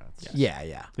opening credits.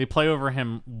 Yeah. They play over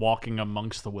him walking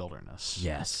amongst the wilderness.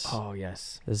 Yes. Oh,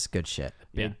 yes. This is good shit.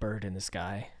 Big bird in the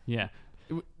sky. Yeah.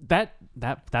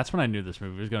 That's when I knew this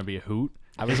movie was going to be a hoot.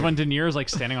 Because when De Niro's like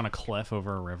standing on a cliff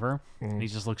over a river, and he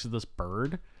just looks at this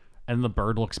bird, and the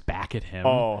bird looks back at him.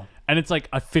 Oh. And it's like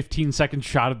a 15-second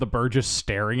shot of the bird just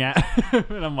staring at him.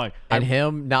 And I'm like, And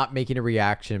him not making a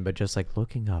reaction, but just like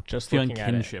looking up. Just feeling looking at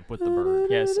it. kinship with the bird.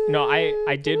 Yes. No,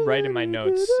 I did write in my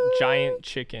notes, giant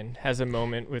chicken has a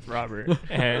moment with Robert.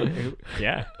 And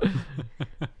yeah.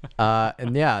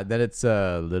 And yeah, then it's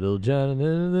Little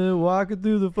John walking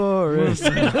through the forest.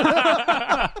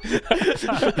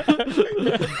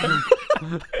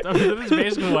 That is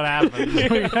basically what happens.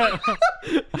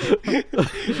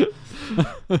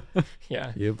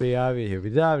 Yeah. You'll be happy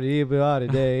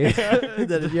day.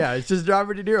 Then, yeah, it's just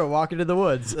Robert De Niro walking in the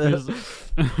woods.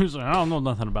 He's like, I don't know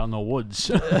nothing about no woods.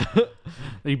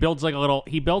 He builds like a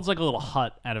little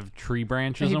hut out of tree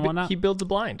branches and whatnot. He builds a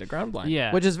ground blind.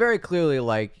 Yeah. Which is very clearly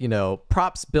like,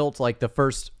 props built like the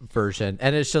first version.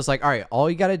 And it's just like, all right, all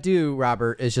you got to do,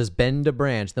 Robert, is just bend a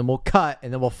branch. Then we'll cut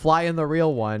and then we'll fly in the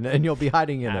real one and you'll be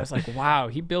hiding in I it. was like, wow,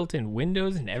 he built in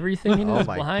windows and everything in his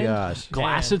my blind. gosh.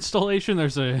 Glass Man. installation.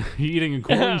 There's a heating and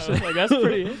Yeah, cooling. I was like, that's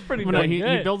pretty Well, no, dang he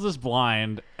good. builds this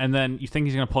blind, and then you think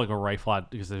he's gonna pull like a rifle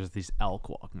out because there's these elk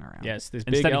walking around. Yes, this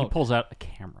big Instead, he elk. pulls out a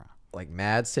camera, Like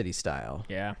Mad City style.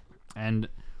 Yeah. and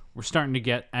we're starting to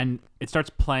get, and it starts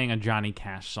playing a Johnny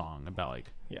Cash song about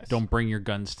like, Yes. don't bring your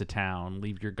guns to town,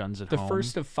 leave your guns at The home.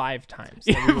 first of 5 times.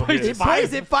 that we will hear It this.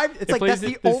 plays it five. It's It like plays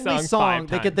that's the this only song song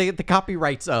 5 they get the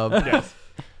copyrights of. Yes.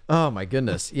 Oh my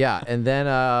goodness. Yeah. And then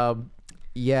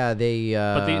Yeah, they.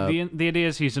 But the idea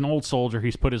is he's an old soldier.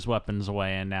 He's put his weapons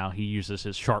away, and now he uses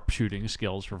his sharpshooting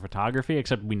skills for photography.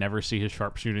 Except we never see his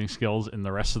sharpshooting skills in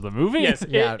the rest of the movie. Yes,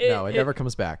 it never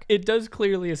comes back. It does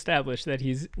clearly establish that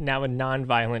he's now a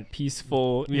non-violent,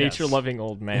 peaceful, nature-loving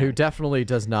old man who definitely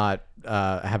does not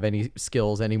have any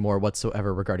skills anymore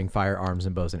whatsoever regarding firearms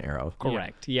and bows and arrows.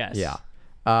 Correct. Yes. Yeah.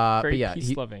 Very but yeah,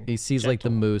 peace-loving, he sees gentle. like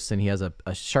the moose, and he has a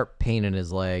sharp pain in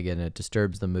his leg, and it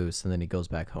disturbs the moose, and then he goes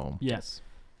back home. Yes.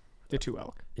 The two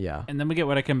elk. Yeah. And then we get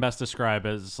what I can best describe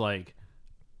as like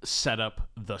set up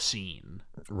the scene.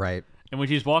 Right. In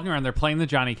which he's walking around, they're playing the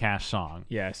Johnny Cash song.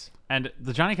 Yes. And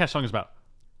the Johnny Cash song is about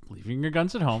leaving your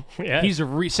guns at home. Yes.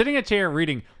 He's sitting in a chair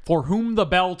reading For Whom the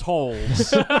Bell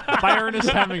Tolls by Ernest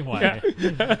Hemingway.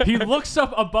 Yeah. He looks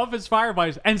up above his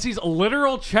fireplace and sees a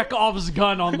literal Chekhov's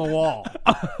gun on the wall.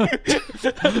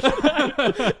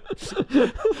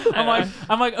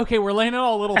 I'm like, okay, we're laying it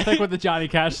all a little thick with the Johnny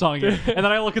Cash song here. And then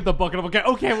I look at the book and I'm like,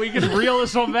 okay, we can reel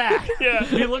this one back. Yeah.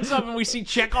 He looks up and we see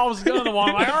Chekhov's gun on the wall.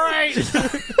 I'm like, all right,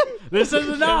 this is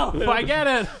enough. I get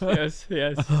it. Yes,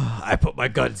 yes. I put my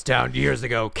guns down years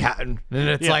ago, Captain. And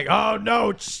it's like, oh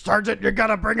no, Sergeant, you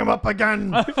gotta bring him up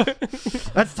again.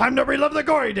 That's time to relive the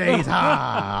gory days.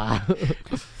 Ah.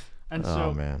 And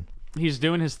so oh man, he's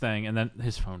doing his thing, and then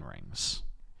his phone rings.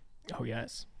 Oh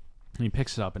yes. And he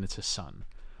picks it up, and it's his son,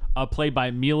 played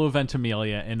by Milo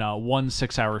Ventimiglia in a 1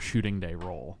 6-hour shooting day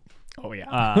role. Oh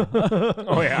yeah.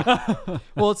 Oh yeah.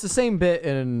 well, it's the same bit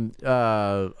in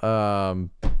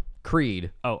Creed.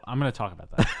 Oh, I'm gonna talk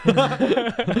about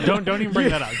that. don't even bring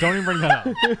that up. Don't even bring that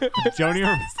up. Don't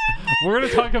even. We're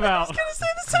gonna talk about. I was gonna say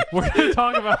the same. We're gonna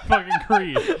talk about fucking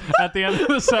Creed at the end of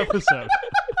this episode.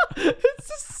 It's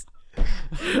just...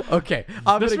 Okay,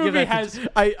 this movie has.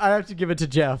 I have to give it to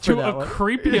Jeff for to that a one.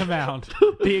 creepy amount.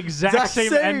 The exact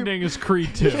same ending as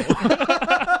Creed 2.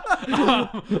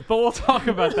 But we'll talk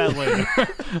about that later.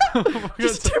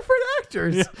 Just different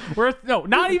actors. Yeah, no,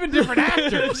 not even different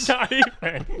actors. Not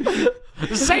even.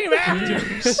 The same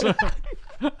actors.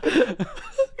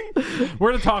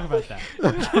 We're gonna talk about that.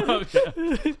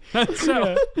 Okay.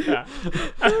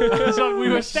 So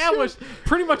we've established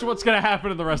pretty much what's gonna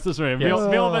happen in the rest of this movie.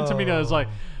 Milo Ventimiglia is like,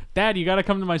 Dad, you gotta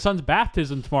come to my son's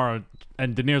baptism tomorrow.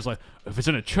 And De Niro's like, if it's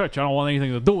in a church, I don't want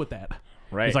anything to do with that.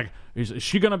 Right. He's like, is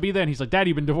she gonna be there? And he's like, Dad,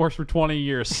 you've been divorced for 20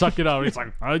 years. Suck it up. And he's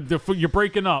like, you're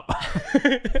breaking up.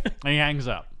 And he hangs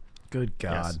up. Good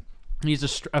God. Yes. He's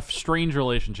a strange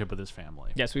relationship with his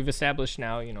family. Yes, we've established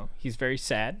now, he's very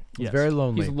sad. He's very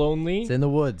lonely. He's lonely. He's in the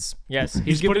woods. Yes.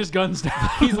 He's put his guns down.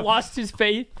 He's lost his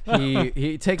faith.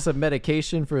 He takes a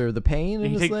medication for the pain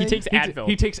in his leg. He takes Advil.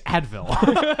 He takes Advil. Was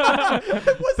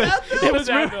Advil? It was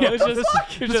Advil. It was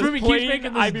just, this movie keeps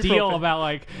making this ibuprofen. deal about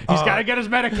like he's got to get his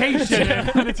medication,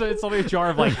 and it's only a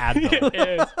jar of like Advil.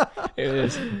 It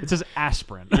is. It says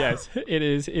aspirin. Yes, it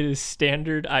is. It is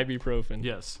standard ibuprofen.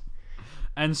 Yes.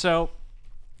 And so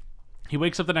he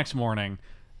wakes up the next morning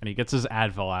and he gets his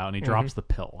Advil out and he drops the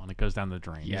pill and it goes down the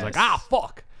drain. Yes. He's like,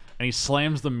 fuck. And he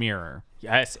slams the mirror.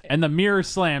 Yes. And the mirror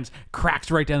slams,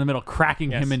 cracks right down the middle,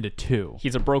 cracking him into two.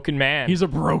 He's a broken man. He's a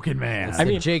broken man. It's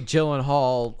the Jake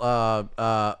Gyllenhaal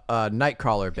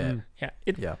Nightcrawler bit.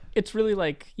 Yeah. It's really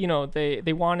like,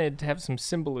 they wanted to have some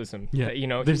symbolism. Yeah.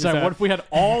 That, they said, what if we had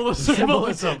all the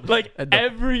symbolism? Like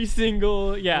every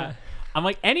single, I'm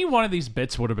like, any one of these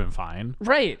bits would have been fine.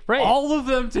 Right. All of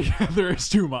them together is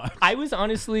too much. I was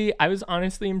honestly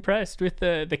impressed with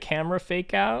the camera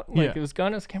fake out. Like it was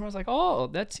gun as camera. I was like, oh,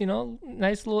 that's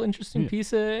nice little interesting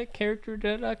piece of character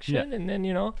deduction. And then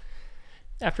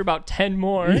after about 10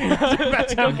 more, I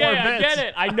get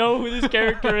it. I know who this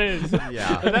character is.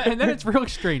 Yeah. And then it's really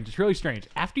strange. It's really strange.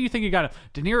 After you think you got it,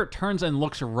 De Niro turns and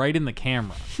looks right in the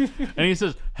camera, and he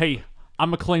says, "Hey,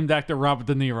 I'm acclaimed actor Robert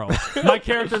De Niro. My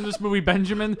character in this movie,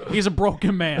 Benjamin, he's a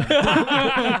broken man.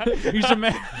 He's a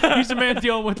man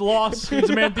dealing with loss. He's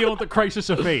a man dealing with the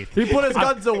crisis of faith. He put his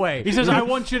guns away. He says, I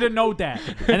want you to know that.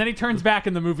 And then he turns back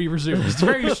and the movie resumes. It's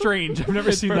very strange. I've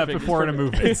never seen that before in a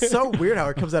movie. It's so weird how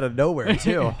it comes out of nowhere,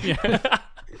 too.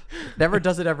 Never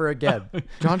does it ever again.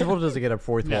 John Travolta doesn't get a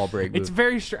fourth wall break move. It's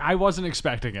very strange. I wasn't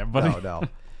expecting it. But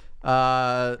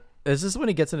No. Is this when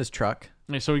he gets in his truck?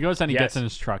 So he goes and he gets in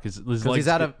his truck. He's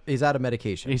out of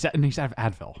medication. He's out of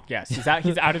Advil. Yes, he's out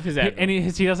of his Advil. And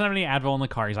he doesn't have any Advil in the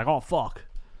car. He's like, oh, fuck.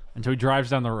 And so he drives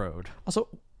down the road. Also,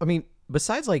 I mean,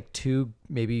 besides like two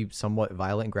maybe somewhat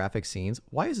violent graphic scenes,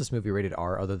 why is this movie rated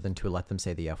R other than to let them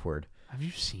say the F word? Have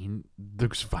you seen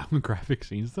those violent graphic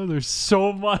scenes, though? There's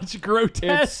so much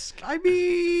grotesque. I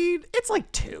mean, it's like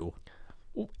 2.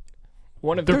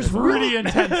 One of There's really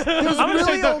intense. There's I'm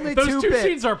really say only those 2 two bits.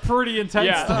 scenes are pretty intense.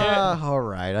 Yeah. All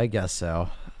right, I guess so.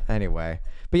 Anyway,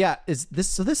 But yeah,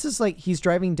 this is like he's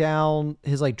driving down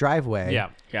his like driveway.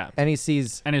 Yeah. And he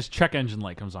sees And his check engine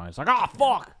light comes on. He's like, "Ah,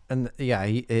 fuck!" and yeah,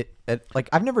 it like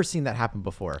I've never seen that happen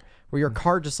before, where your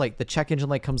car just like the check engine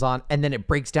light comes on and then it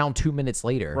breaks down 2 minutes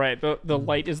later. Right. The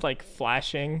light is like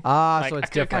flashing. Ah, so it's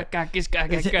different. It's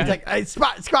like hey,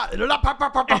 spot,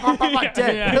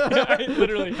 dead. Yeah,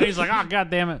 literally. And he's like, "Oh, god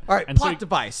damn it!" All right, and plot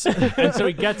device. and so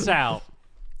he gets out,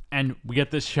 and we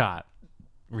get this shot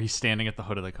where he's standing at the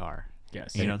hood of the car.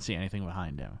 Yes. You don't see anything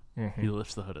behind him. He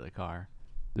lifts the hood of the car.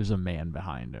 There's a man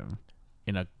behind him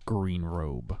in a green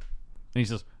robe. And he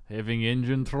says, "Having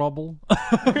engine trouble?"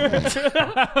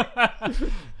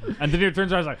 And De Niro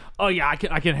turns around and is like, "Oh yeah, I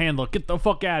can handle it. Get the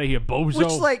fuck out of here, bozo."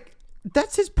 Which like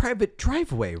that's his private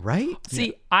driveway, right?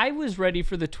 See, I was ready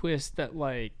for the twist that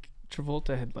like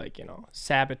Travolta had like,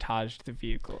 sabotaged the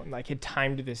vehicle and like had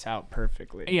timed this out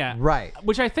perfectly. Yeah. Right.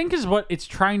 Which I think is what it's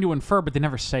trying to infer, but they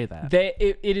never say that.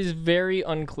 It is very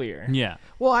unclear. Yeah.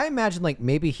 Well, I imagine like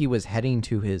maybe he was heading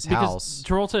to his house.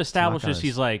 Travolta establishes his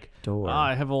he's like, door.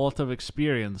 I have a lot of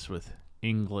experience with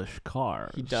English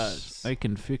cars. He does. I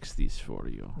can fix these for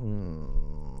you.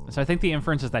 So I think the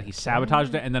inference is that he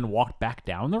sabotaged it and then walked back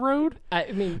down the road.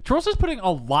 I mean, Travolta's putting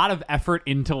a lot of effort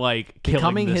into like killing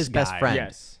Becoming this his best guy. friend.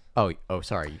 yes. Oh,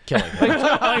 sorry, killing him.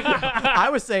 I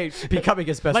was saying becoming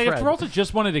his best Like if friend. Travolta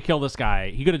just wanted to kill this guy,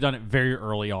 he could have done it very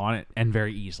early on and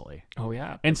very easily. Oh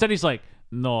yeah. Instead, he's like,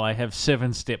 "No, I have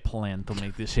 7-step plan to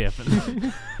make this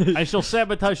happen. I shall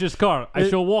sabotage his car. I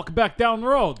shall walk back down the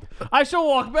road. I shall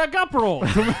walk back up road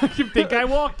to make him think I'm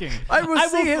walking. I will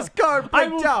see his car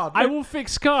break down. I will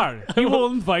fix car. He will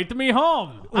invite me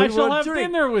home. I shall will have drink.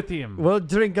 dinner with him. We'll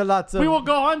drink a lot of. We will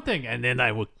go hunting, and then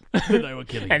I will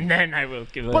kill him. And then I will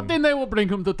kill him. But then I will bring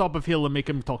him to the top of hill and make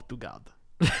him talk to God."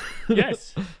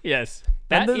 yes.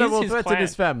 That and then I is will his threaten plan.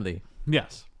 his family.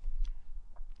 Yes.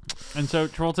 And so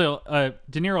Travolta,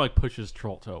 De Niro like pushes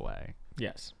Travolta away.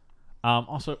 Yes.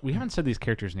 Also, we haven't said these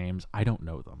characters' names. I don't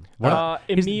know them.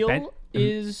 Is Emil Ben-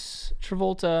 is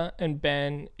Travolta and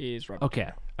Ben is Robert. Okay,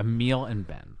 Emil and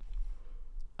Ben.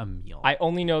 Emil. I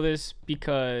only know this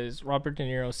because Robert De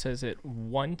Niro says it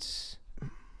once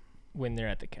when they're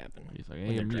at the cabin. He's like, when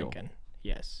 "Hey, they're Emil." drinking.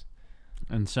 Yes.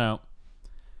 And so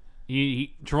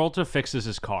Travolta fixes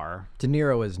his car. De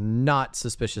Niro is not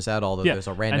suspicious at all that there's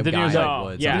a random De guy in Niro's the like,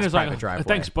 woods yeah. on his He's like, private driveway.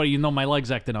 "Thanks, buddy. My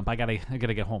leg's acting up. I gotta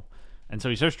get home." And so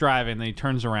he starts driving. And then he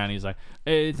turns around. And he's like,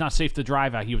 "It's not safe to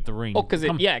drive out here with the rain." Oh, because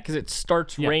it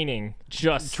starts raining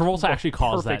just. Travolta actually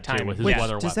calls that perfect too timing. with his Wait,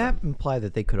 weather does weapon. that imply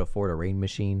that they could afford a rain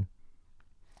machine?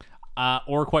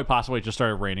 Or quite possibly it just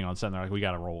started raining on set. And they're like, "We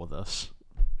gotta roll with this."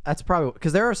 That's probably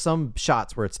because there are some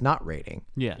shots where it's not raining,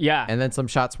 Yeah. Yeah. and then some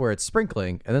shots where it's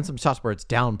sprinkling, and then some shots where it's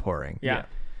downpouring. yeah.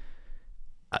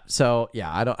 So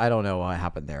yeah, I don't know what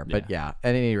happened there, but yeah.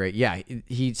 At any rate, yeah,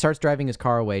 he starts driving his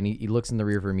car away, and he looks in the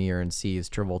rearview mirror and sees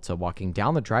Travolta walking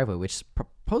down the driveway, which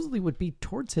supposedly would be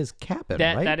towards his cabin,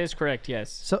 right? That is correct. Yes.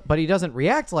 So, but he doesn't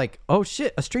react like, "Oh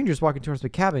shit, a stranger's walking towards the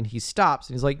cabin." He stops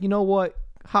and he's like, "You know what?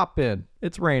 Hop in.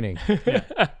 It's raining."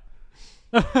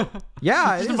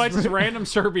 Yeah, Just invites this random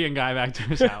Serbian guy back to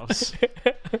his house.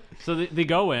 So they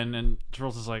go in, and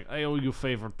Travolta's like, "I owe you a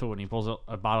favor too," and he pulls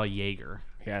a bottle of Jaeger,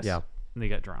 Yes. yeah. and they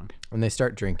get drunk. And they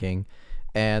start drinking,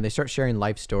 and they start sharing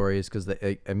life stories because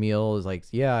Emil is like,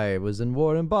 "Yeah, I was in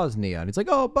war in Bosnia," and he's like,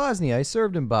 "Oh, Bosnia, I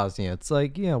served in Bosnia." It's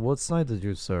like, "Yeah, what side did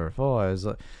you serve?" "Oh, I was."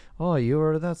 "Oh, you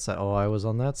were that side." "Oh, I was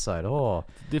on that side." "Oh,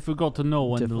 Difficult to know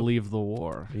when to leave the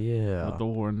war. yeah." But the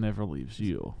war never leaves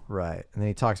you. Right. And then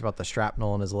he talks about the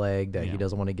shrapnel in his leg that he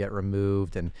doesn't want to get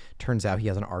removed. And turns out he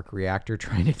has an arc reactor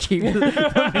trying to keep the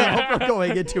metal from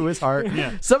going into his heart.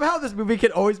 Yeah. Somehow this movie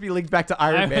can always be linked back to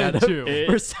Iron Man too.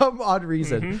 for some odd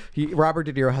reason. Robert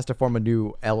De Niro has to form a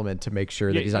new element to make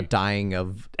sure that he's not dying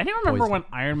of Anyone remember poison. when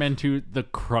Iron Man 2, the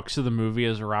crux of the movie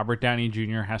is Robert Downey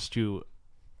Jr. has to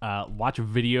watch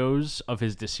videos of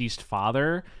his deceased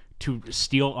father to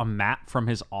steal a map from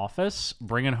his office,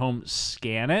 bring it home,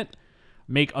 scan it,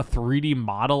 make a 3D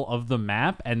model of the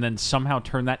map, and then somehow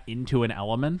turn that into an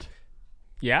element?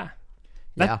 Yeah.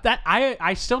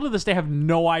 I still to this day have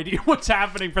no idea what's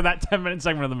happening for that 10-minute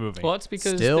segment of the movie. Well, it's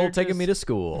because Still they're taking just- me to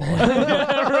school.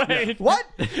 right. What?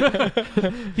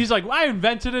 He's like, "I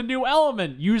invented a new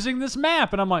element using this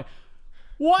map," and I'm like,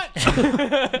 "What?"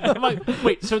 I'm like,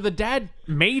 "Wait, so the dad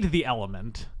made the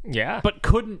element Yeah. but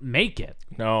couldn't make it.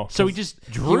 No. So he just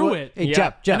drew it. Hey, Yeah.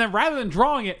 Jeff, And then rather than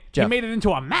drawing it, he Jeff. made it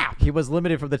into a map. he was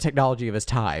limited from the technology of his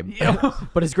time.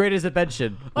 But his greatest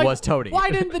invention Like, was Tony. Why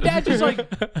didn't the dad just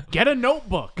like get a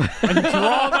notebook and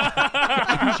draw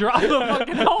the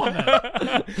fucking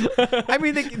element? I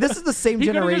mean, this is the same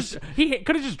generation. He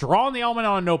could have just drawn the element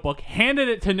on a notebook, handed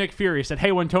it to Nick Fury, said,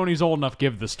 "Hey, when Tony's old enough,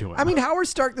 give this to him." I mean, Howard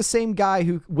Stark, the same guy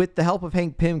who, with the help of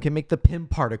Hank Pym, can make the Pym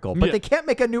particle, but Yeah. they can't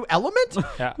make a new element?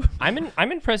 Yeah.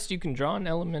 I'm impressed you can draw an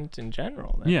element in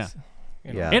general. That's, Yeah.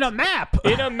 you know. Yeah. in a map,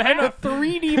 In a map.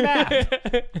 3D map.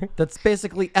 That's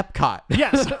basically Epcot.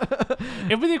 Yes. It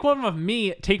would be the equivalent of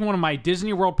me taking one of my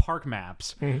Disney World park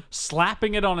maps,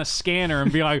 slapping it on a scanner,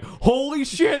 and being like, "Holy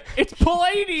shit, it's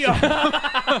palladium!"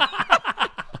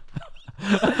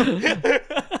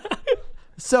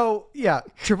 So, yeah,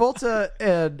 Travolta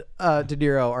and De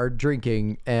Niro are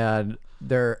drinking, and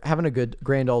they're having a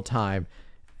grand old time.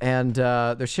 And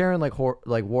they're sharing like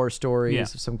war stories Yeah. of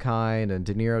some kind. And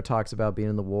De Niro talks about being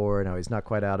in the war and how he's not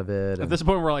quite out of it. At And, this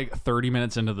point, we're like 30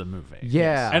 minutes into the movie.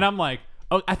 Yeah. And I'm like,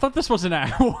 oh, I thought this was an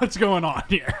act. What's going on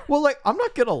here? well, like, I'm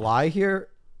not going to lie here.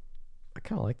 I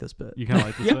kind of like this bit. You kind of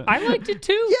like this? Yeah, bit? I liked it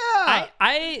too. Yeah.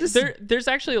 There's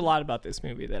actually a lot about this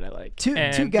movie that I like. Two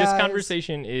and guys this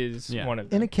conversation is Yeah. one of in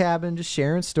them. a cabin, just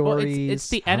sharing Well, stories. it's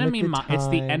the having a enemy. good It's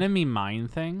the time. enemy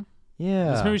mind thing.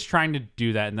 Yeah. This movie's trying to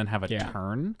do that and then have a Yeah.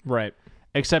 turn. Right.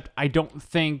 Except I don't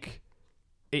think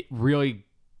it really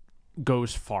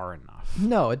goes far enough.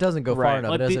 No, it doesn't go far Right.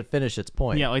 enough. Like It doesn't finish its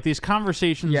point. Yeah, like these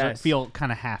conversations that Yes. feel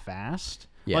kind of half-assed.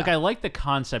 Yeah. Like I like the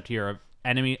concept here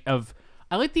of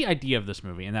I like the idea of this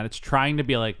movie and that it's trying to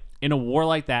be like, in a war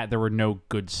like that, there were no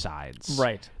good sides.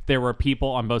 Right. There were people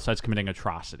on both sides committing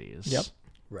atrocities. Yep.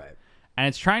 Right. And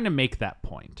it's trying to make that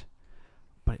point,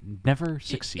 but it never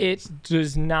succeeds. It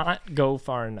does not go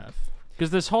far enough.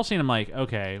 Because this whole scene, I'm like,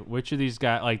 okay, which of these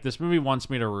guys? Like, this movie wants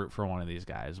me to root for one of these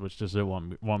guys. Which does it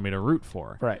want me to root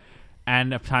for? Right.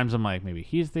 And at times, I'm like, maybe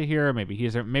he's the hero, maybe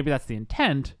that's the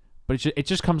intent. But it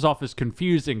just comes off as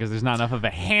confusing because there's not enough of a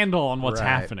handle on what's Right.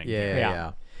 happening. Yeah, here.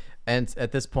 yeah. And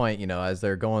at this point, as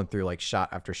they're going through like shot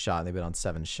after shot, and they've been on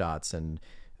 7 shots, and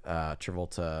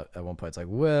Travolta at one point it's like,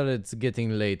 well, it's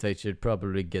getting late, I should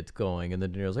probably get going. And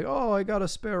then De Niro's like, oh, I got a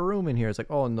spare room in here. It's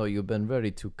like, oh no, you've been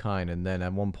very too kind. And then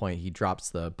at one point he drops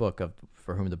the book of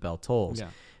For Whom the Bell Tolls. Yeah.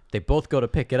 They both go to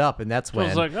pick it up, and that's when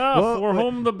It's like, Whoa, for wait.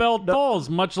 whom the bell tolls,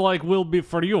 much like will be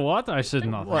for you. What? I said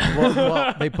nothing.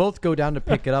 well, they both go down to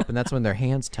pick it up, and that's when their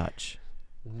hands touch.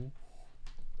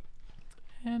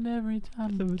 And every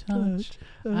time we touch,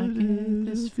 I get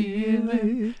this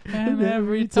feeling. And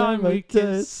every time we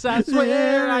kiss, I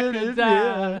swear I could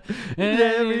die. And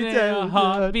every time our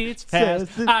heart beats fast,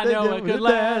 I know it could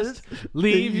last.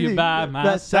 Leave you by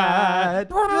my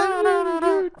side.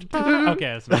 Okay,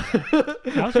 that's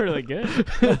That was really good.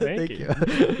 Thank you.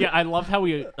 yeah, I love how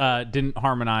we didn't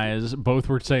harmonize. Both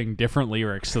were saying different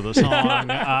lyrics to the song.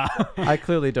 I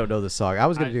clearly don't know the song. I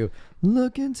was going to do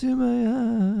 "Look into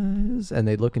my eyes," and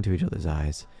they look into each other's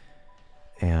eyes,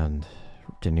 and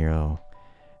De Niro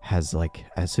has like,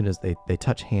 as soon as they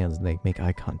touch hands and they make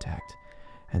eye contact,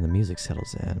 and the music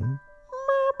settles in.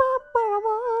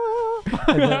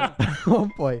 And then, at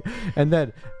one point, and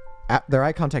then their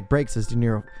eye contact breaks as De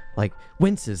Niro like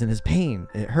winces in his pain.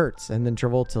 It hurts, and then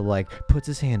Travolta like puts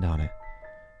his hand on it.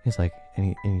 He's like,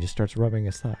 and he just starts rubbing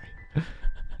his thigh.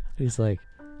 He's like,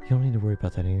 you don't need to worry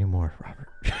about that anymore, Robert.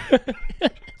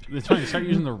 It's funny, they start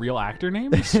using the real actor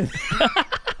names.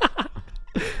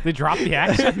 They drop the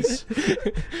accents.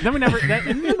 Then and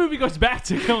then the movie goes back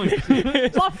to killing.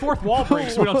 It's a lot of fourth wall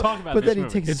breaks we don't talk about. But this then he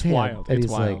movie. takes his It's hand wild. and It's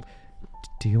he's wild. like,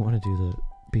 "Do you want to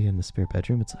be in the spare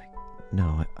bedroom?" It's like,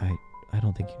 "No, I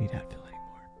don't think you need Advil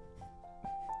anymore."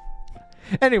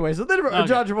 Anyway, so then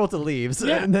John Travolta leaves,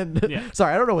 Yeah. and then Yeah.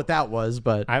 sorry, I don't know what that was,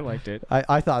 but I liked it.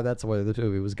 I thought that's where the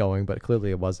movie was going, but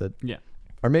clearly it wasn't. Yeah.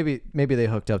 Or maybe they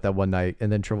hooked up that one night,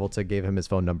 and then Travolta gave him his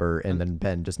phone number, and then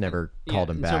Ben just never called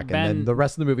him and so back, and then Ben- the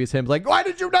rest of the movie is him like, "Why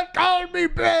did you not call me,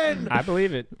 Ben?" I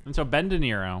believe it. And so Ben De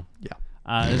Niro. Yeah.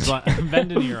 Is like, Ben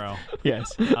De Niro.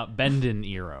 Yes. Ben De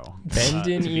Niro. Ben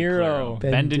De to be Niro.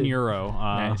 clear. Ben De Niro.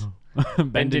 Nice. Ben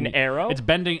Bend an arrow? It's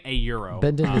bending a euro.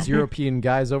 Bending his European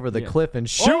guys over the cliff and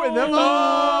shooting them.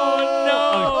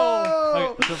 Oh,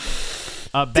 Okay,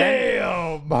 so, Ben,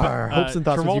 Damn! Our hopes and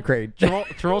thoughts with Ukraine.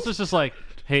 Travolta's just like,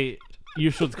 hey,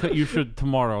 you should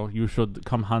tomorrow. You should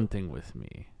come hunting with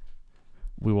me.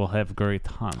 We will have great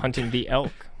hunt. Hunting the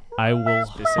elk. I will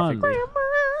Specifically. hunt.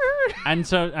 And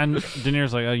De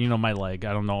Niro's like, oh, my leg.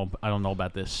 I don't know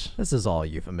about this. This is all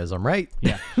euphemism, right?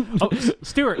 Yeah. Oh,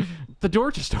 Stuart, the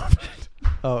door just opened.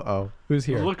 Oh. Who's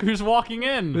here? Look who's walking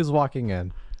in. Who's walking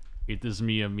in? It is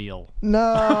me, Emil.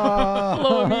 No.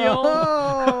 Hello, Emil.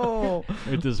 No.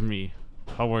 It is me.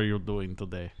 How are you doing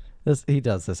today? He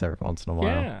does this every once in a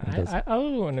while. He does. Yeah, I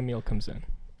love when Emil comes in.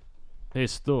 Hey,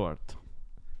 Stuart.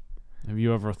 Have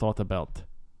you ever thought about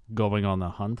going on a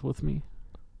hunt with me?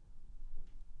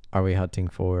 Are we hunting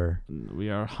for? We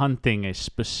are hunting a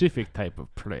specific type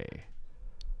of prey.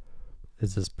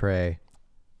 Is this prey?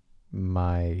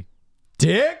 My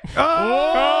dick?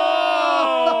 Oh!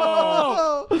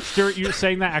 Stuart, you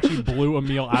saying that actually blew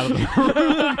Emil out of the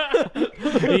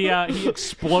room. He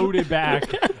exploded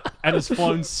back and has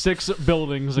flown 6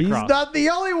 buildings He's across. not the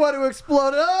only one who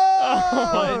exploded.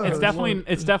 Oh! It's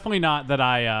definitely not that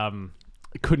I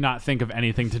could not think of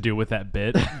anything to do with that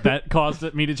bit that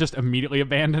caused me to just immediately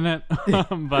abandon it.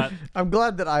 But I'm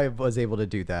glad that I was able to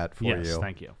do that for yes, you.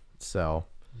 thank you. So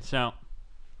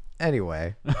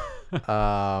anyway,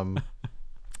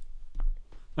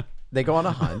 they go on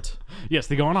a hunt. Yes,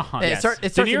 they go on a hunt. It starts De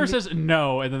Niro says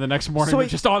no, and then the next morning they're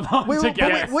just on the hunt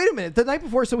together. Wait a minute. The night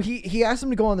before, so he asked him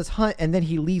to go on this hunt, and then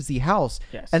he leaves the house.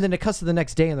 Yes. And then it cuts to the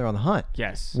next day, and they're on the hunt.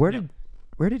 Yes. Where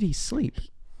did he sleep?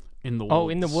 In the woods. Oh,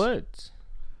 in the woods.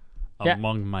 Yeah.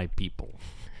 Among my people.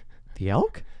 The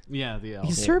elk? Yeah, the elk.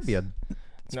 He's Serbian.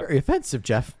 It's very offensive,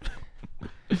 Jeff.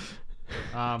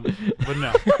 But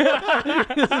no.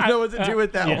 Doesn't know what to do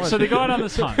with that Yeah, one. so they go out on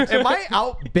this hunt. Am I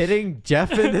outbidding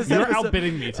Jeff in this You're episode?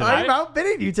 outbidding me today. I'm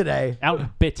outbidding you today.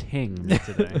 Outbitting me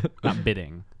today. Not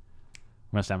bidding.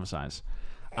 Must emphasize.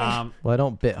 Well, I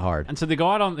don't bit hard. And so they go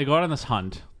out on this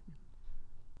hunt,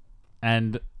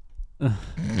 and De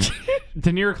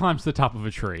Niro climbs to the top of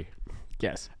a tree.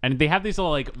 Yes. And they have these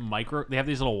little they have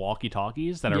these little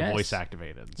walkie-talkies that are Yes. voice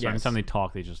activated. So Yes. anytime they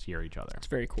talk, they just hear each other. It's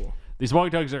very cool. These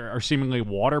walkie-talkies are seemingly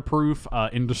waterproof,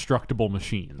 indestructible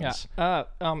machines. Yeah.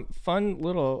 Fun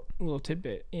little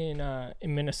tidbit in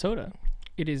Minnesota,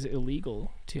 it is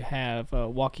illegal to have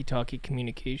walkie-talkie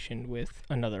communication with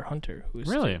another hunter who is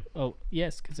Really? Oh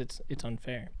yes, because it's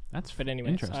unfair. That's But anyway,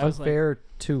 interesting. I was like, Unfair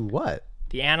to what?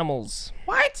 the animals.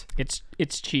 What?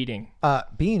 It's cheating.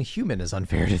 Being human is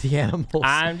unfair to the animals.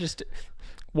 I'm just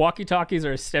walkie-talkies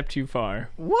are a step too far.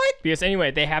 What? Because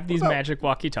anyway, they have these about- magic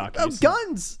walkie-talkies.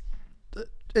 Guns.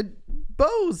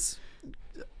 Bows.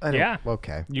 Yeah.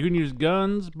 Okay. You can use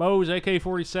guns, bows,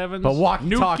 AK-47s, But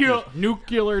walkie-talkie.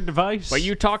 nuclear device. But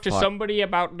you talk to somebody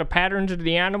about the patterns of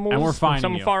the animals And we're from fining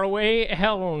some you. far away?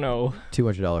 Hell no.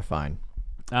 $200 fine.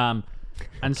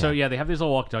 And so yeah, they have these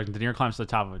little walkie-talkies. And De Niro climbs to the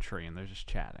top of a tree, and they're just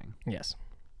chatting. Yes.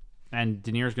 And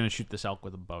De Niro's going to shoot this elk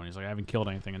with a bow, and he's like, I haven't killed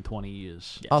anything in 20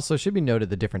 years. Yes. Also, it should be noted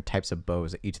the different types of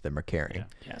bows that each of them are carrying.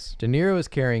 Yes. De Niro is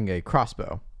carrying a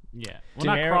crossbow. Yeah. De Well,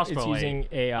 not Niro crossbow, is using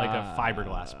a like a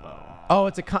fiberglass bow. Oh,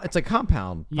 it's a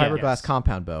compound fiberglass Yes.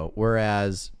 compound bow,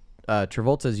 whereas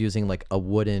Travolta is using like a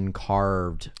wooden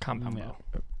carved Compound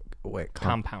bow.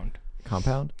 compound.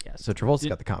 Compound. Yes. So Travolta's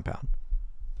got the compound.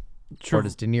 Or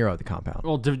does De Niro have the compound?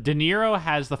 Well, De Niro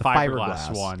has the fiberglass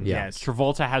fiberglass, one. yeah. Yes.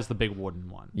 Travolta has the big wooden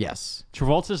one. Yes.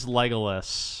 Travolta's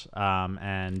Legolas,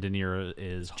 and De Niro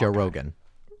is Joe Hawkeye. Rogan.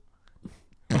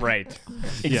 Right.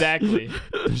 Exactly.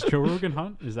 Does Joe Rogan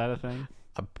hunt? Is that a thing?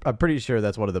 I'm pretty sure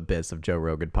that's one of the bits of Joe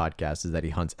Rogan podcast is that he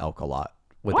hunts elk a lot.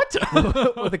 With, What?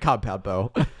 with a compound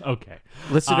bow. Okay.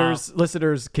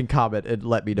 Listeners can comment and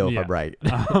let me know if Yeah. I'm right.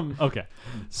 Okay.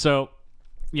 So,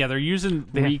 yeah, they're using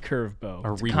Recurve bow.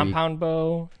 A It's a re- compound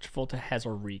bow. Travolta has a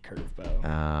recurve bow.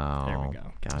 Oh, There we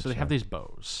go. Gotcha. So they have these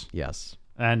bows, Yes.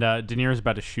 and De Niro's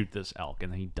about to shoot this elk,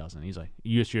 and then he doesn't. He's like,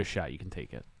 "You just shoot a shot. You can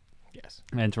take it." Yes.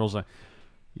 And Travolta's like,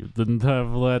 "You didn't have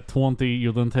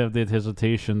You didn't have that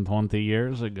hesitation 20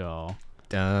 years ago."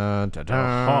 Dun, dun, dun,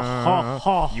 Ha,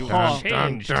 ha, You ha.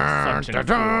 changed dun, something dun, for.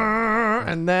 dun,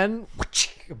 and then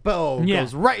bow Yeah.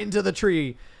 goes right into the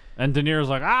tree And De Niro's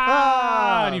like,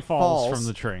 "Ah!" and he falls falls from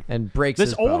the tree. and breaks This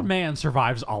his bow. old man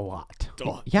survives a lot.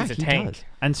 Yeah, He's a he tank. does.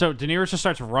 And so De Niro just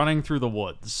starts running through the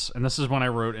woods. And this is when I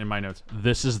wrote in my notes,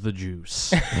 "This is the juice."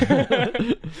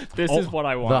 This is what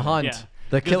I want. The hunt. Yeah.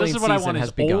 The Because killing this is what I season want has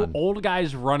is begun. old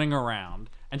guys running around.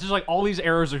 And just like all these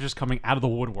arrows are just coming out of the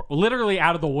woodwork. Literally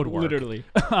out of the woodwork. Literally.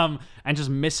 And just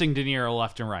missing De Niro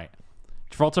left and right.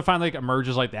 Travolta finally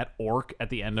emerges like that orc at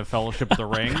the end of Fellowship of the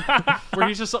Ring. Where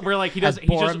he's just, where like he As does, he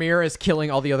just, Boromir is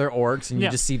killing all the other orcs, and you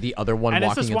Yeah. just see the other one and it's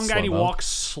walking this in one guy and he slow-mo. walks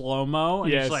slow-mo.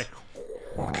 And Yes. he's like,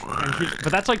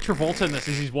 but that's like Travolta in this,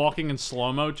 is he's walking in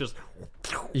slow-mo, just,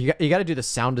 You got to do the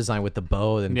sound design with the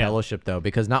bow and Yeah. Fellowship though,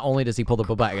 because not only does he pull the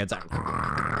bow back, it's like,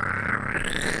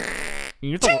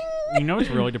 you know what's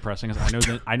really depressing is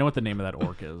I know what the name of that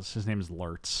orc is. His name is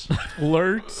Lurtz.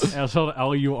 Lurtz. It's spelled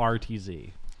Lurtz.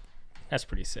 That's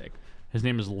pretty sick. His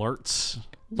name is Lurtz.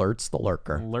 Lurtz the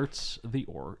lurker. Lurtz the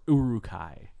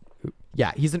Urukai.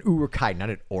 Yeah, he's an Uruk-hai, not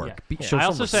an orc. Yeah. Show I some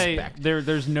also say respect.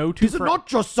 there's no two. These are not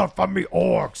just some from the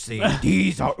orcs. See,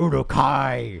 these are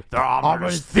Uruk-hai. Their armor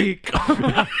is thick.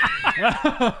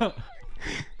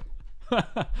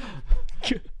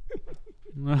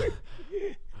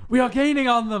 We are gaining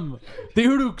on them. The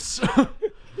Uruks.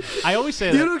 I always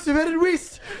say The that. Uruks have headed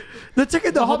west. They're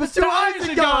taking the hobbits to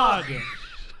Isengard.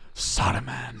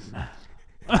 Saruman.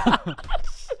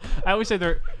 I always say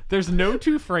there's no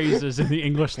two phrases in the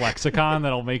English lexicon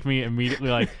that'll make me immediately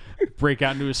like break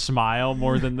out into a smile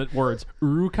more than the words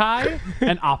Uruk-hai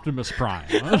and Optimus Prime.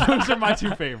 Those are my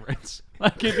two favorites.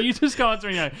 Like if you just go into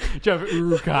me like Jeff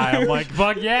Uruk-hai, I'm like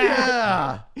fuck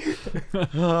yeah.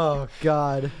 Oh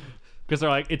God. Because they're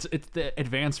like it's the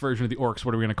advanced version of the orcs.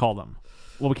 What are we gonna call them?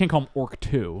 Well, we can't call them Orc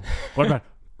 2. What about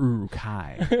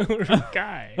Uruk-hai?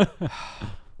 Guy.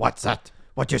 What's that?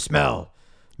 What you smell?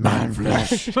 Man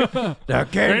flesh. They're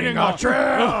gaining our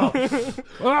trail.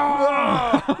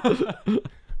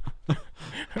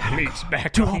 Meat's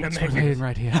back Two on the hobbits were menu. laying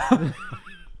right here.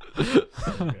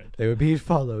 They were being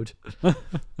followed.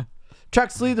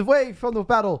 Tracks lead the way from the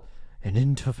battle and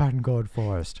into Vanguard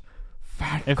Forest.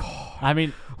 I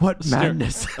mean, What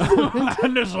madness.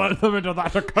 madness led them into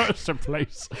that accursed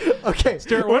place. Okay,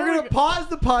 Stuart, we're when are going we- to pause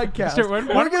the podcast. Stuart, when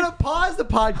we're are going to pause the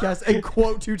podcast and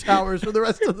quote Two Towers for the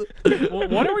rest of the... Well,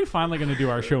 when are we finally going to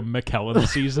do our show McKellen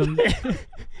season?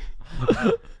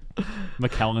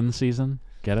 McKellen season?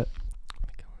 Get it?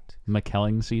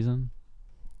 McKellen season?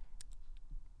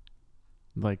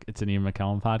 Like, it's an Ian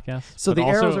McKellen podcast? So But the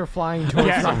also- arrows are flying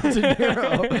towards Robert De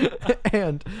Niro.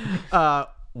 And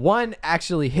one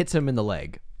actually hits him in the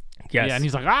leg, Yes. Yeah, and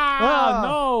he's like, Ah.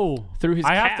 no. Through his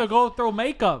I have calf. to go through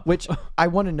makeup. which I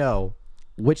want to know,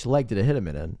 which leg did it hit him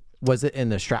in? Was it in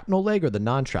the shrapnel leg or the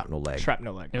non-shrapnel leg?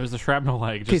 Shrapnel leg. It was the shrapnel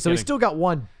leg. Okay, so he's still got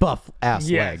one buff-ass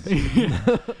Yes.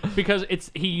 leg. because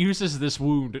he uses this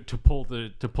wound to pull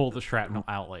the shrapnel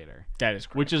out later, That is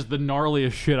correct. which is the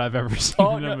gnarliest shit I've ever seen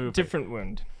Oh, in a no, movie. different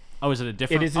wound. Oh, is it a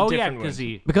different? It is a different because wound.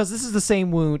 he. Because this is the same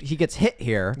wound. He gets hit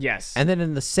here. Yes. And then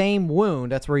in the same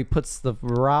wound, that's where he puts the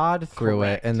rod through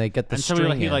Correct. it, and they get the And so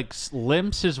string he in. like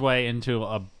limps his way into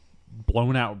a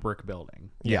blown out brick building,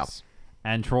 Yes.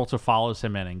 and Travolta follows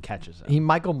him in and catches him. He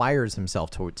Michael Myers himself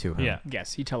to him. Yeah.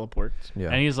 Yes, he teleports. Yeah.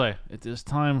 And he's like, "It is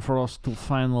time for us to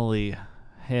finally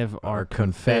have our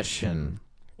confession."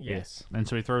 Yes. And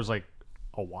so he throws like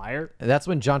a wire. And that's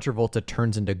when John Travolta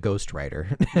turns into Ghost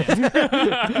Rider.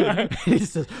 He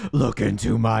says, "Look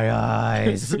into my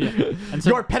eyes. And so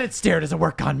Your petted stare doesn't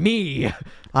work on me.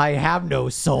 I have no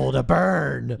soul to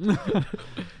burn."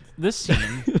 this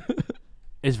scene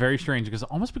is very strange because it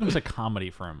almost becomes a comedy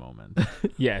for a moment.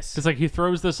 Yes. It's like he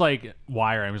throws this like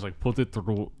wire and he's like, put it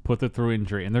through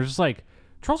injury. And there's just like,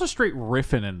 Charles is straight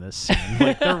riffing in this scene.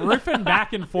 Like they're riffing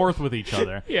back and forth with each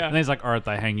other. Yeah. And he's like, all right,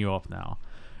 I hang you up now.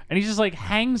 And he just like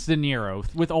hangs De Niro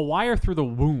with a wire through the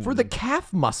wound. For the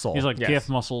calf muscle. He's like, Yes. calf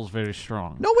muscle is very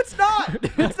strong. no, it's not.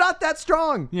 It's not that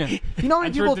strong. Yeah. You know how many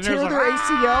And people De Niro's tear like, their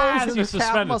ACLs as and their he's calf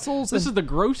suspended. muscles? This and- is the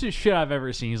grossest shit I've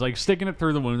ever seen. He's like sticking it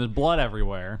through the wound. There's blood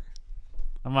everywhere.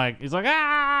 I'm like, he's like,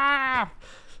 ah.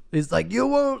 He's like, you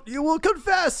will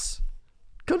confess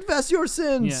your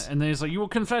sins. Yeah, and then he's like, you will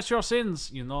confess your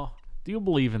sins, you know. Do you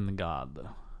believe in God,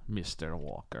 Mr.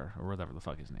 Walker, or whatever the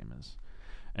fuck his name is?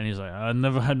 And he's like, I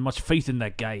never had much faith in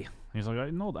that guy. He's like, I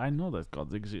know that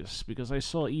God exists because I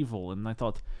saw evil and I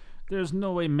thought there's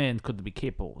no way man could be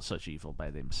capable of such evil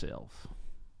by themselves.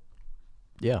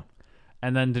 Yeah.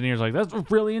 And then De Niro's like, that's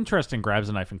really interesting. Grabs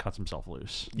a knife and cuts himself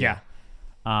loose. Yeah.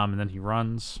 And then he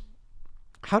runs.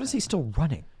 How does he still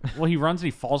running? Well, he runs and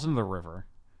he falls into the river.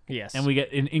 Yes. And we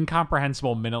get an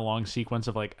incomprehensible minute-long sequence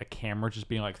of like a camera just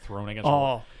being like thrown against.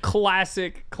 Oh,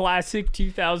 classic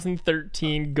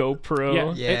 2013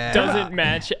 GoPro. Yeah. It doesn't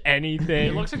match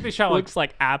anything. It looks like they shot like. looks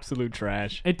like absolute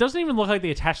trash. It doesn't even look like they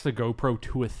attached the GoPro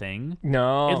to a thing.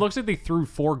 No. It looks like they threw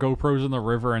 4 GoPros in the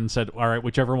river and said, "All right,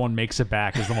 whichever one makes it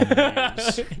back is the one we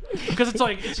use." Because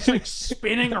it's just like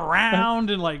spinning around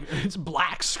and like it's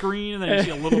black screen and then you see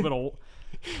a little bit of.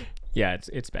 Yeah,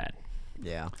 it's bad.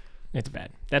 Yeah. It's bad.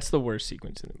 That's the worst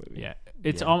sequence in the movie. Yeah,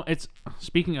 it's it's.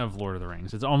 Speaking of Lord of the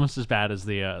Rings, it's almost as bad as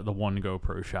the one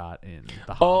GoPro shot in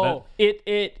The Hobbit. Oh, it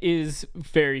is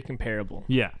very comparable.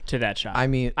 Yeah. To that shot. I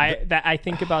mean, I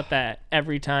think about that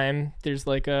every time there's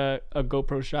like a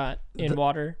GoPro shot in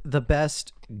water. the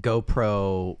best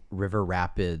GoPro River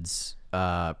Rapids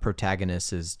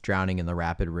protagonist is drowning in the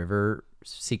rapid river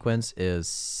sequence is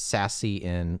Sassy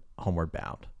in Homeward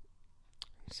Bound.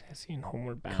 Sassy and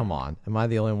Homeward Bound. Come on, am I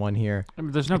the only one here? I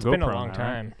mean, there's no It's GoPro been a in long that,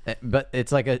 right? time. But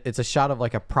it's like a shot of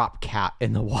like a prop cat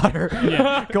in the water,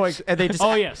 going, and they just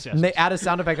Oh, yes. and they add a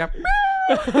sound effect. Like,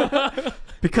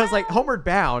 Because like Homeward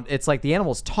Bound, it's like the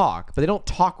animals talk, but they don't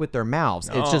talk with their mouths.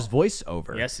 It's just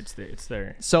voiceover. Yes, it's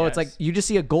there. So Yes. it's like you just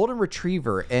see a golden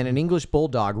retriever and an English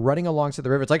bulldog running alongside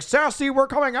the river. It's like, Sassy, we're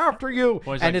coming after you.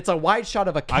 Well, And like, it's a wide shot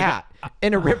of a cat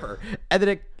in a river. And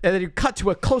then you cut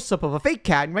to a close-up of a fake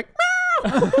cat and you're like,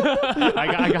 meow.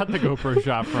 I got the GoPro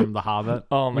shot from The Hobbit.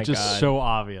 Oh my which is God. so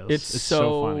obvious. It's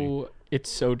so funny. It's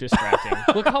so distracting.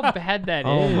 Look how bad that is.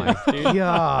 Oh my dude.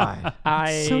 God.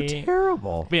 I So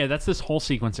terrible. But yeah, that's this whole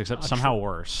sequence, except somehow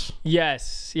worse.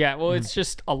 Yes. Yeah. Well, it's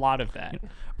just a lot of that.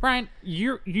 Brian,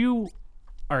 you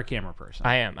are a camera person.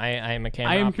 I am. I am a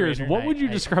camera. I am curious. operator, What and would you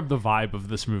I- describe the vibe of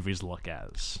this movie's look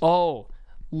as? Oh,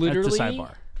 literally. That's the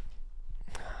sidebar.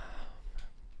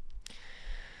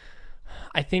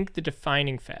 I think the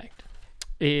defining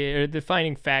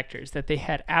factors that they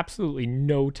had absolutely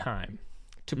no time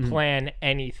to plan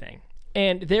anything.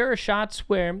 And there are shots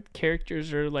where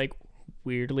characters are like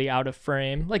weirdly out of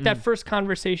frame. Like that first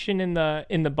conversation in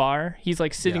the bar, he's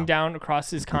like sitting down across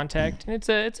his contact, and it's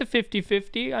a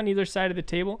 50-50 on either side of the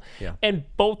table. Yeah. And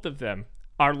both of them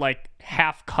are like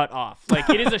half cut off. Like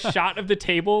it is a shot of the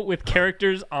table with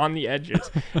characters on the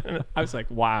edges. And I was like,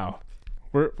 wow.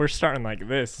 We're starting like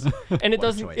this, and it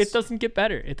doesn't get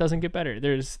better. It doesn't get better.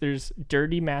 There's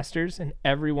dirty masters, and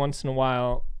every once in a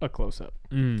while a close up.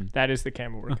 That is the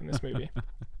camera work in this movie.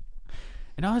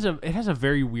 It has a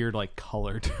very weird like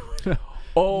color to it.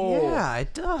 Oh Yeah,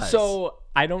 it does. So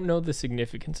I don't know the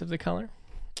significance of the color,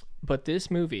 but this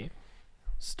movie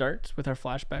starts with our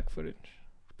flashback footage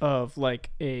of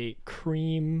like a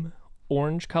cream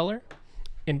orange color.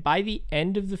 And by the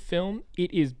end of the film,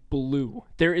 it is blue.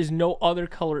 There is no other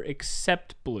color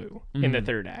except blue in the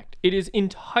third act. It is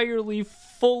entirely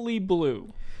fully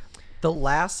blue. the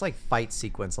last like fight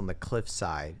sequence on the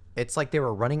cliffside, it's like they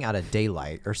were running out of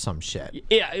daylight or some shit.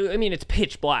 Yeah, I mean, it's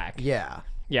pitch black. Yeah.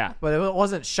 Yeah. But it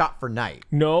wasn't shot for night.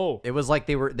 No. It was like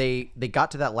they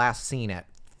got to that last scene at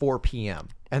 4 p.m.